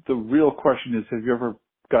 the real question is, have you ever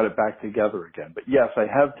got it back together again? But yes, I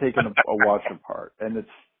have taken a watch apart, and it's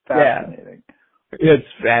fascinating. Yeah, it's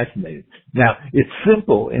fascinating. Now, it's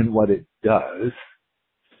simple in what it does,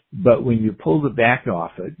 but when you pull the back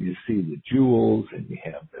off it, you see the jewels, and you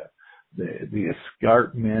have the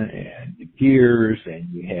escarpment and the gears, and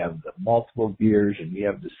you have the multiple gears, and you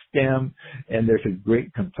have the stem, and there's a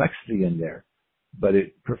great complexity in there, but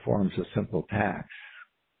it performs a simple task,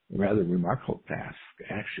 a rather remarkable task,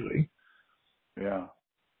 actually. Yeah.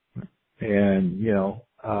 And,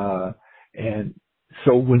 and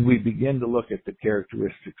so when we begin to look at the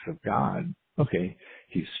characteristics of God, okay,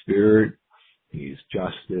 he's spirit, he's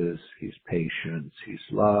justice, he's patience, he's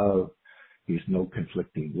love, he's no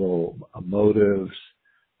conflicting motives,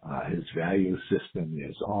 his value system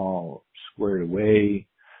is all squared away.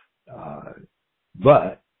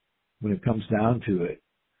 But when it comes down to it,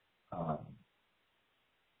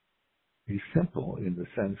 he's simple in the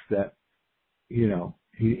sense that,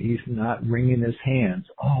 he's not wringing his hands.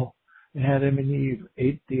 Oh, Adam and Eve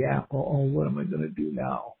ate the apple. Oh, what am I going to do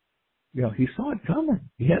now? He saw it coming.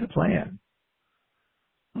 He had a plan.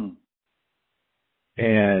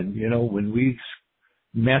 And, when we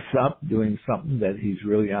mess up doing something that he's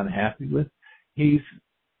really unhappy with, he's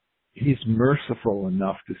merciful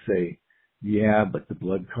enough to say, yeah, but the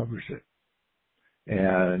blood covers it.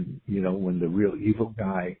 And, when the real evil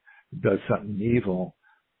guy does something evil,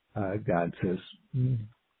 God says,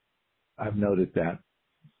 I've noted that.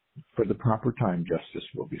 For the proper time, justice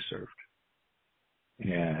will be served.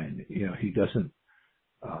 And, he doesn't,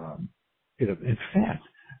 in fact,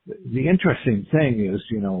 the interesting thing is,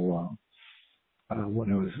 when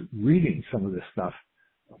I was reading some of this stuff,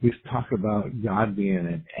 we talk about God being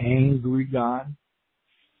an angry God.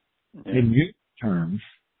 Yeah. In youth terms,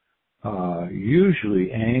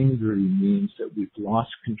 usually angry means that we've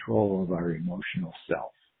lost control of our emotional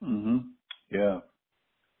self. Mm-hmm. Yeah.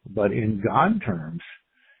 But in God terms,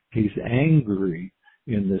 he's angry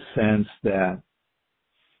in the sense that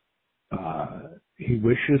he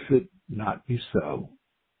wishes it not be so,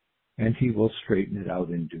 and he will straighten it out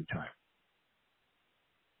in due time.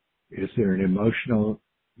 Is there an emotional?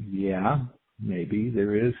 Yeah, maybe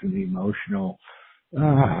there is an emotional.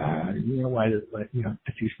 But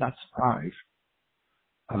he's not surprised.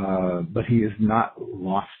 But he has not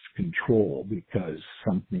lost control because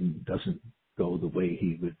something doesn't go the way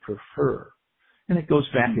he would prefer. And it goes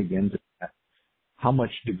back again to that. How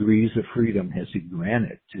much degrees of freedom has he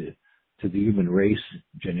granted to the human race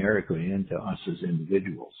generically and to us as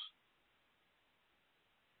individuals?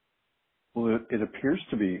 Well, it appears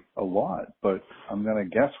to be a lot, but I'm going to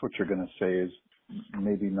guess what you're going to say is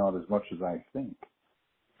maybe not as much as I think.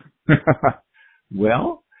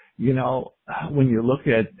 Well, when you look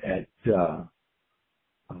at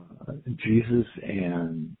Jesus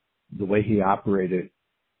and the way he operated,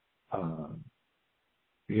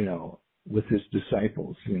 with his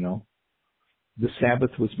disciples, the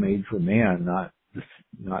Sabbath was made for man, not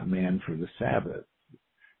man for the Sabbath.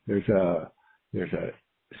 There's a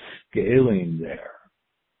scaling there.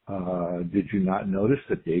 Did you not notice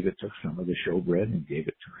that David took some of the showbread and gave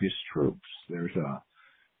it to his troops? There's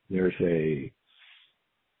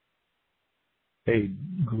a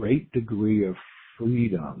great degree of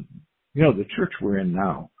freedom. The church we're in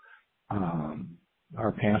now,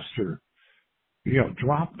 our pastor,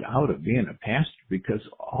 dropped out of being a pastor because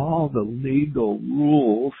all the legal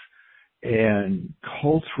rules and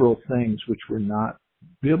cultural things which were not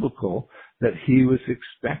biblical that he was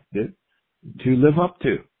expected to live up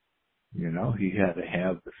to. He had to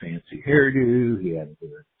have the fancy hairdo. He had to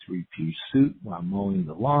wear a 3-piece suit while mowing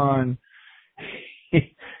the lawn.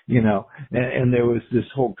 And there was this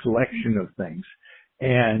whole collection of things.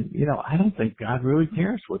 And, I don't think God really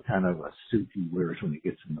cares what kind of a suit he wears when he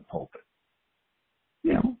gets in the pulpit.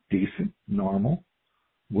 Decent, normal,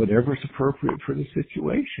 whatever's appropriate for the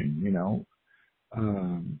situation,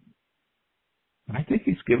 I think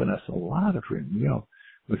he's given us a lot of freedom.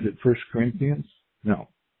 Was it 1 Corinthians? No.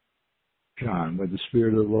 John, where the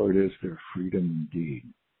Spirit of the Lord is, there's freedom indeed.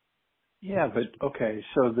 Yeah, but okay,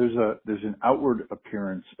 so there's an outward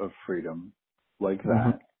appearance of freedom like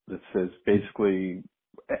that that says basically,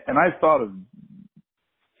 and I've thought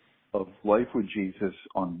of life with Jesus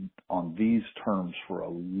on these terms for a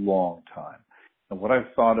long time. And what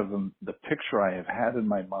I've thought of him, the picture I have had in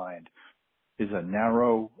my mind is a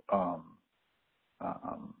narrow,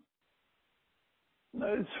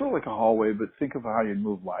 it's sort of like a hallway, but think of how you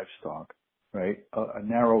move livestock, right? A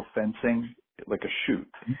narrow fencing, like a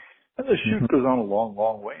chute. And the Hmm. chute goes on a long,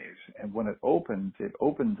 long ways. And when it opens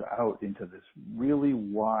out into this really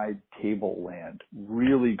wide tableland,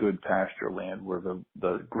 really good pasture land where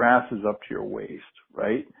the grass is up to your waist,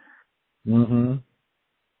 right? Hmm.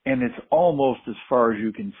 And it's almost as far as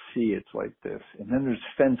you can see, it's like this. And then there's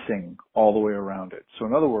fencing all the way around it. So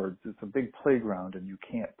in other words, it's a big playground and you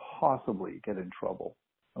can't possibly get in trouble.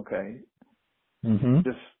 Okay? Hmm.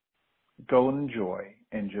 Just go and enjoy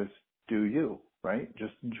and just do you, right?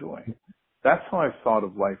 Just enjoy. That's how I've thought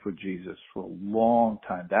of life with Jesus for a long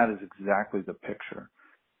time. That is exactly the picture.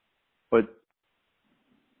 But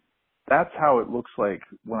that's how it looks like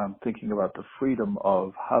when I'm thinking about the freedom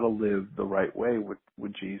of how to live the right way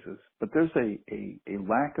with Jesus. But there's a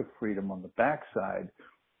lack of freedom on the backside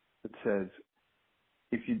that says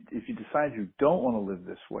if you decide you don't want to live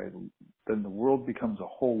this way, then the world becomes a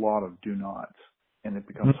whole lot of do nots, and it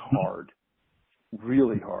becomes hard,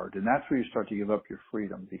 really hard. And that's where you start to give up your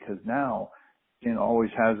freedom, because now sin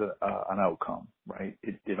always has an outcome, right?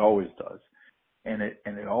 It always does. And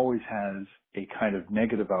it always has a kind of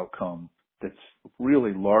negative outcome that's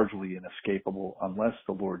really largely inescapable unless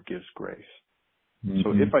the Lord gives grace. Hmm.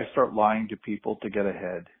 So if I start lying to people to get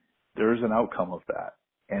ahead, there is an outcome of that.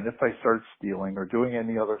 And if I start stealing or doing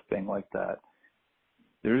any other thing like that,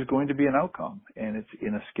 there's going to be an outcome, and it's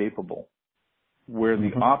inescapable. Where the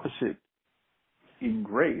Hmm. opposite in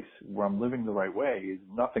grace, where I'm living the right way, is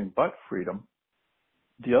nothing but freedom.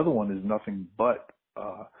 The other one is nothing but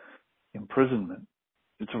imprisonment.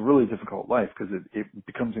 It's a really difficult life because it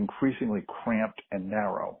becomes increasingly cramped and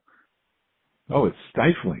narrow. Oh, it's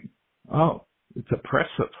stifling. Oh, it's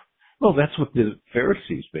oppressive. Well, that's what the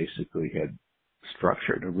Pharisees basically had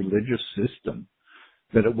structured, a religious system,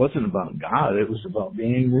 that it wasn't about God, it was about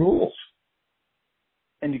being rules.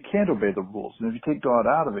 And you can't obey the rules. And if you take God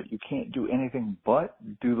out of it, you can't do anything but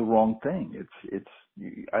do the wrong thing.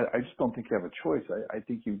 I just don't think you have a choice. I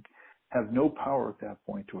think you have no power at that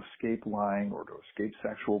point to escape lying or to escape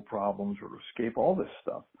sexual problems or to escape all this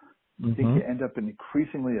stuff. I think Hmm. you end up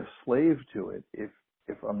increasingly a slave to it. If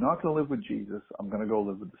I'm not going to live with Jesus, I'm going to go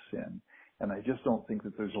live with the sin. And I just don't think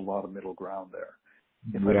that there's a lot of middle ground there.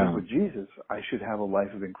 If I live Yeah. with Jesus, I should have a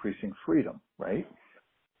life of increasing freedom, right?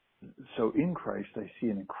 So in Christ, I see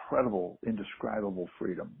an incredible, indescribable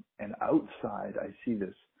freedom. And outside, I see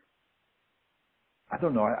this, I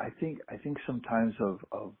don't know, I think sometimes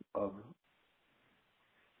of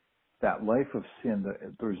that life of sin,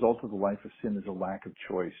 the result of the life of sin is a lack of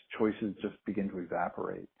choice. Choices just begin to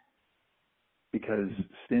evaporate because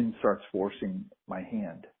sin starts forcing my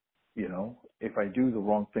hand. You know, if I do the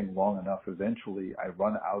wrong thing long enough, eventually I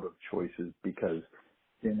run out of choices because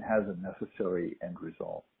sin has a necessary end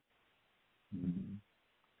result. Mhm.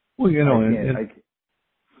 Well, I and, can't, and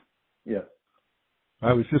yeah.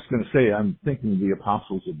 I was just going to say, I'm thinking of the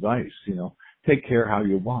apostles' advice, take care how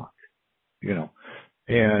you walk,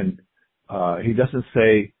 and he doesn't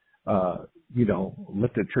say,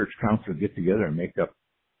 let the church council get together and make up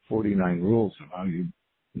 49 rules of how you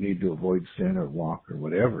need to avoid sin or walk or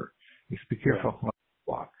whatever. You should be Yeah. careful how you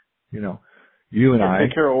walk. You and Yeah, I.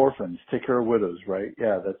 take care of orphans, take care of widows, right?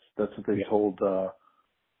 Yeah, that's what they Yeah. told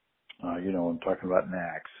I'm talking about in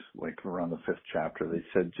Acts, like around the 5th chapter. They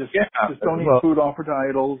said just don't eat Well, food offered to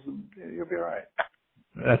idols and you'll be all right.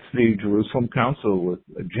 that's the Jerusalem Council with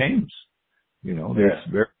James. There's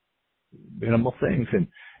Yeah. very minimal things,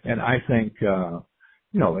 and I think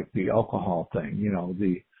like the alcohol thing.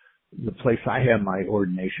 The place I have my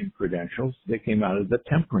ordination credentials, they came out of the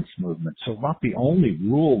temperance movement. So about the only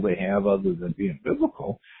rule they have other than being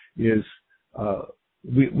biblical is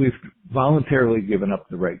we've voluntarily given up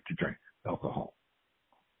the right to drink alcohol.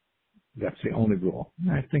 That's the only rule.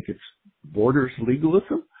 And I think it's borders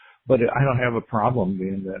legalism, but I don't have a problem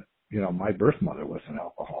being that, my birth mother was an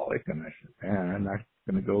alcoholic, and I said, I'm not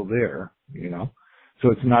going to go there,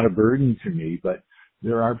 So it's not a burden to me, but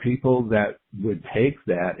there are people that would take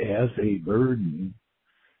that as a burden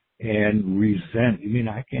and resent. You mean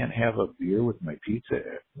I can't have a beer with my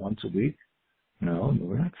pizza once a week? No,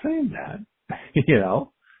 we're not saying that.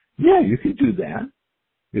 Yeah, you can do that.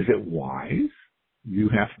 Is it wise? You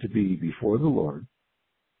have to be before the Lord,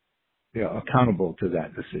 accountable to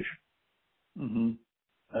that decision. Mhm.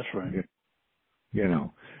 That's right.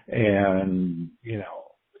 And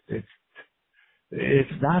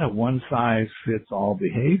it's not a one size fits all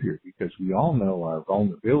behavior, because we all know our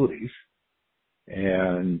vulnerabilities,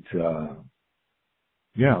 and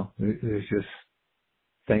there's just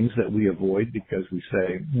things that we avoid because we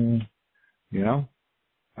say,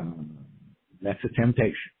 that's a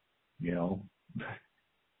temptation.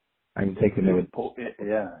 I'm thinking of it.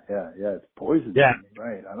 Yeah. It's poison Yeah, to me,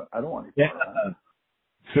 right? I don't want any yeah. part of that.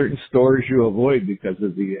 certain stores you avoid because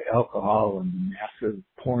of the alcohol and the massive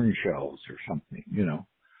porn shows or something,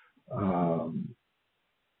 Um,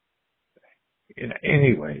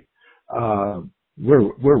 anyway,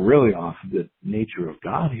 we're really off the nature of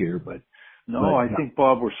God here, but No, I think,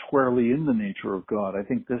 Bob, we're squarely in the nature of God. I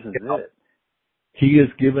think this is it. He has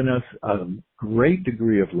given us a great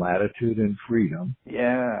degree of latitude and freedom.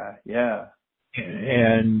 Yeah, yeah.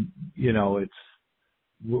 And,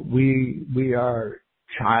 we are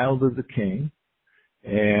child of the King.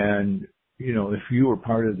 And, if you were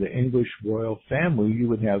part of the English royal family, you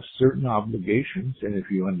would have certain obligations. And if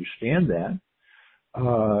you understand that,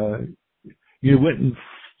 you wouldn't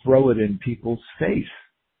throw it in people's face,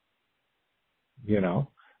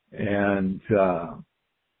 and,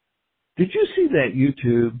 did you see that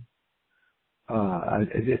YouTube?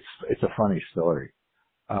 It's a funny story.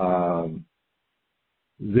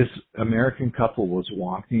 This American couple was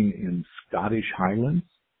walking in Scottish Highlands,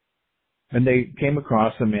 and they came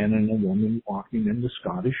across a man and a woman walking in the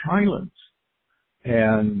Scottish Highlands,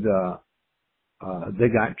 and they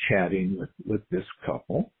got chatting with this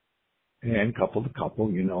couple, and couple to couple,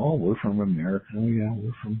 we're from America, yeah,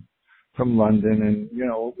 we're from London, and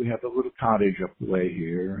we have a little cottage up the way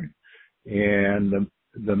here. And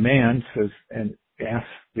the man says, and asks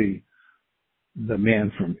the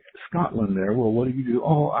man from Scotland there, well, what do you do?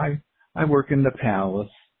 Oh, I work in the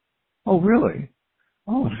palace. Oh, really?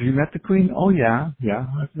 Oh, have you met the Queen? Oh, yeah,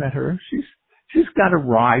 I've met her. She's got a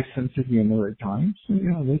wry sense of humor at times.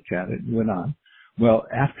 And, they chatted and went on. Well,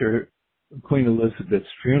 after Queen Elizabeth's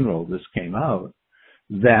funeral, this came out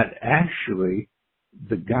that actually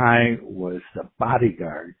the guy was the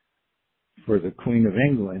bodyguard for the Queen of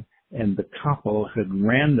England. And the couple had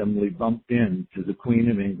randomly bumped into the Queen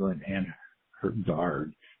of England and her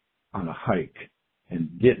guard on a hike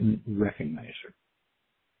and didn't recognize her.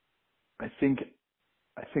 I think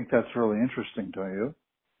that's really interesting, don't you?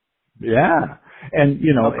 Yeah. And,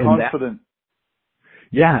 how confident.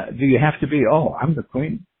 Do you have to be, oh, I'm the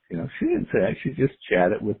Queen? She didn't say that. She just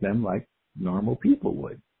chatted with them like normal people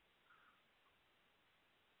would.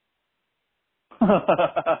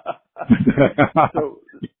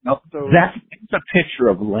 So that's a picture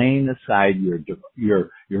of laying aside your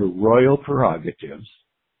royal prerogatives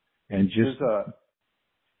and just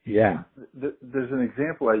There's an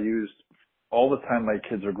example I used all the time my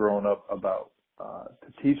kids are growing up about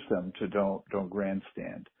to teach them to don't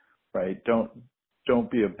grandstand, right? Don't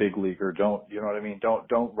be a big leaguer. Don't, you know what I mean?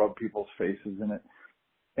 Don't rub people's faces in it.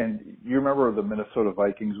 And you remember the Minnesota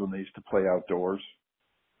Vikings when they used to play outdoors?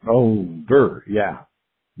 Oh, yeah.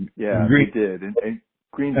 Yeah, they did. And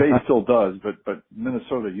Green Bay still does, but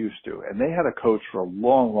Minnesota used to. And they had a coach for a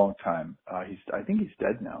long, long time. I think he's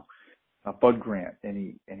dead now. Bud Grant, and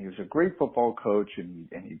he was a great football coach, and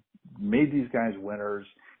he made these guys winners.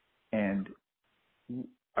 And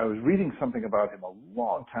I was reading something about him a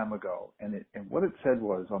long time ago, and what it said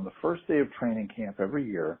was on the first day of training camp every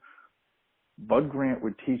year, Bud Grant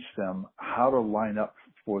would teach them how to line up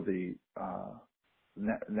for the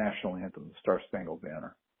national anthem, the Star Spangled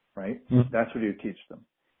Banner, right? Mm-hmm. That's what he would teach them.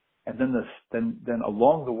 And then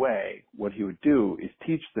along the way, what he would do is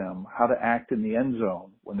teach them how to act in the end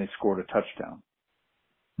zone when they scored a touchdown.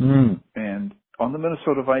 Mm. And on the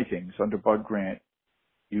Minnesota Vikings under Bud Grant,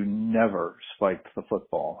 you never spiked the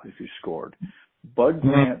football if you scored. Bud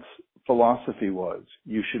Grant's philosophy was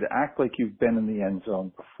you should act like you've been in the end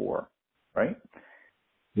zone before, right?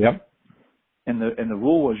 Yep. And the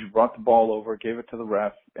rule was you brought the ball over, gave it to the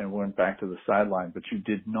ref, and went back to the sideline, but you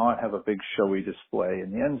did not have a big showy display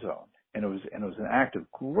in the end zone. And it was an act of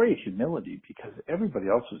great humility because everybody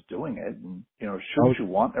else was doing it. And, shouldn't you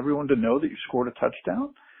want everyone to know that you scored a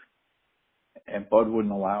touchdown? And Bud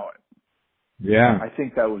wouldn't allow it. Yeah. I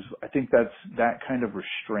think that kind of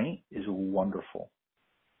restraint is wonderful.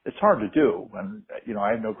 It's hard to do, and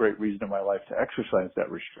I have no great reason in my life to exercise that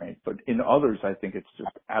restraint. But in others, I think it's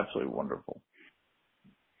just absolutely wonderful.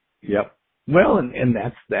 Yep. Well, and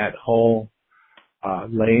that's that whole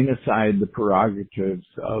laying aside the prerogatives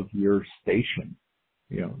of your station.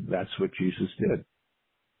 That's what Jesus did.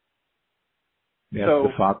 Yes, so,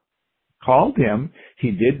 the Father called him.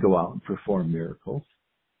 He did go out and perform miracles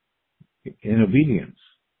in obedience,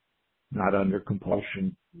 not under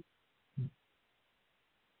compulsion.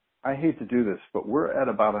 I hate to do this, but we're at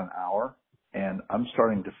about an hour, and I'm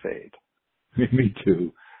starting to fade. Me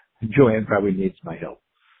too. Joanne probably needs my help.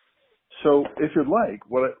 So if you'd like,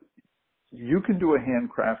 you can do a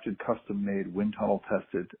handcrafted, custom-made, wind tunnel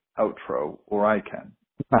tested outro, or I can.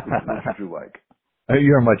 Which would you like?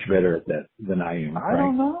 You're much better at that than I am. I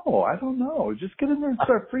don't know. Just get in there and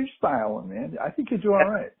start freestyling, man. I think you do all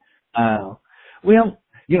right. Well,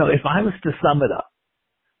 if I was to sum it up,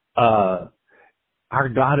 our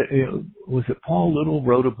God, was it Paul Little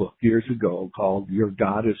wrote a book years ago called Your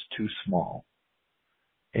God is Too Small.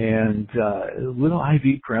 And a little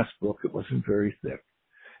IV press book. It wasn't very thick.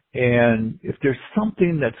 And if there's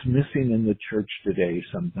something that's missing in the church today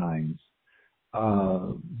sometimes,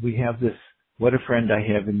 we have this, what a friend I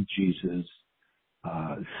have in Jesus,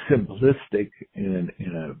 simplistic in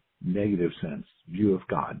a negative sense view of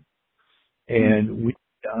God. And we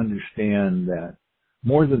need to understand that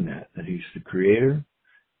more than that he's the creator,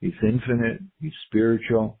 he's infinite, he's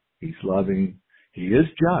spiritual, he's loving, he is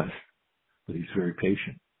just, but he's very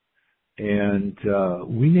patient. And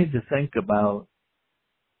we need to think about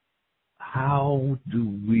how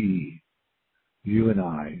do we, you and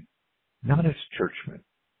I, not as churchmen,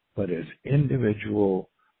 but as individual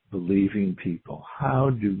believing people, how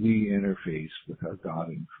do we interface with our God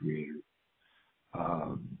and Creator?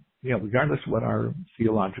 Regardless of what our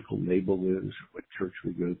theological label is, what church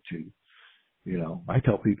we go to, I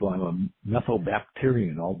tell people I'm a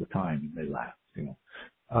methylbacterian all the time, and they laugh,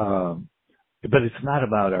 But it's not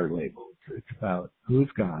about our labels. It's about who's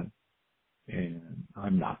God, and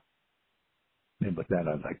I'm not. And with that,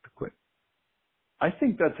 I'd like to quit. I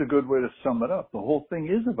think that's a good way to sum it up. The whole thing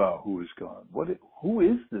is about who is God. Who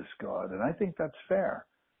is this God? And I think that's fair.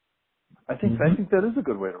 I think that is a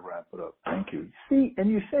good way to wrap it up. Thank you. See, and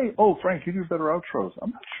you say, "Oh, Frank, you do better outros."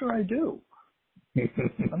 I'm not sure I do.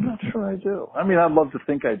 I'm not sure I do. I mean, I'd love to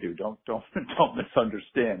think I do. Don't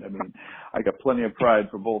misunderstand. I mean, I got plenty of pride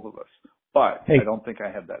for both of us, but I don't think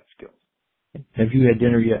I have that skill. Have you had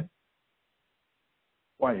dinner yet?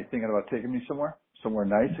 Why, are you thinking about taking me somewhere? Somewhere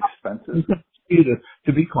nice, expensive?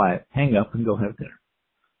 To be quiet, hang up and go have dinner.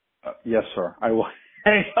 Yes, sir. I will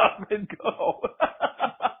hang up and go.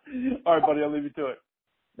 All right, buddy, I'll leave you to it.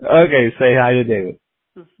 Okay, say hi to David.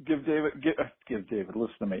 Just give David,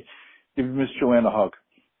 listen to me. Give Miss Joanne a hug.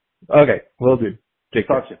 Okay, will do. Take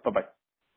care. Talk to you. Bye-bye.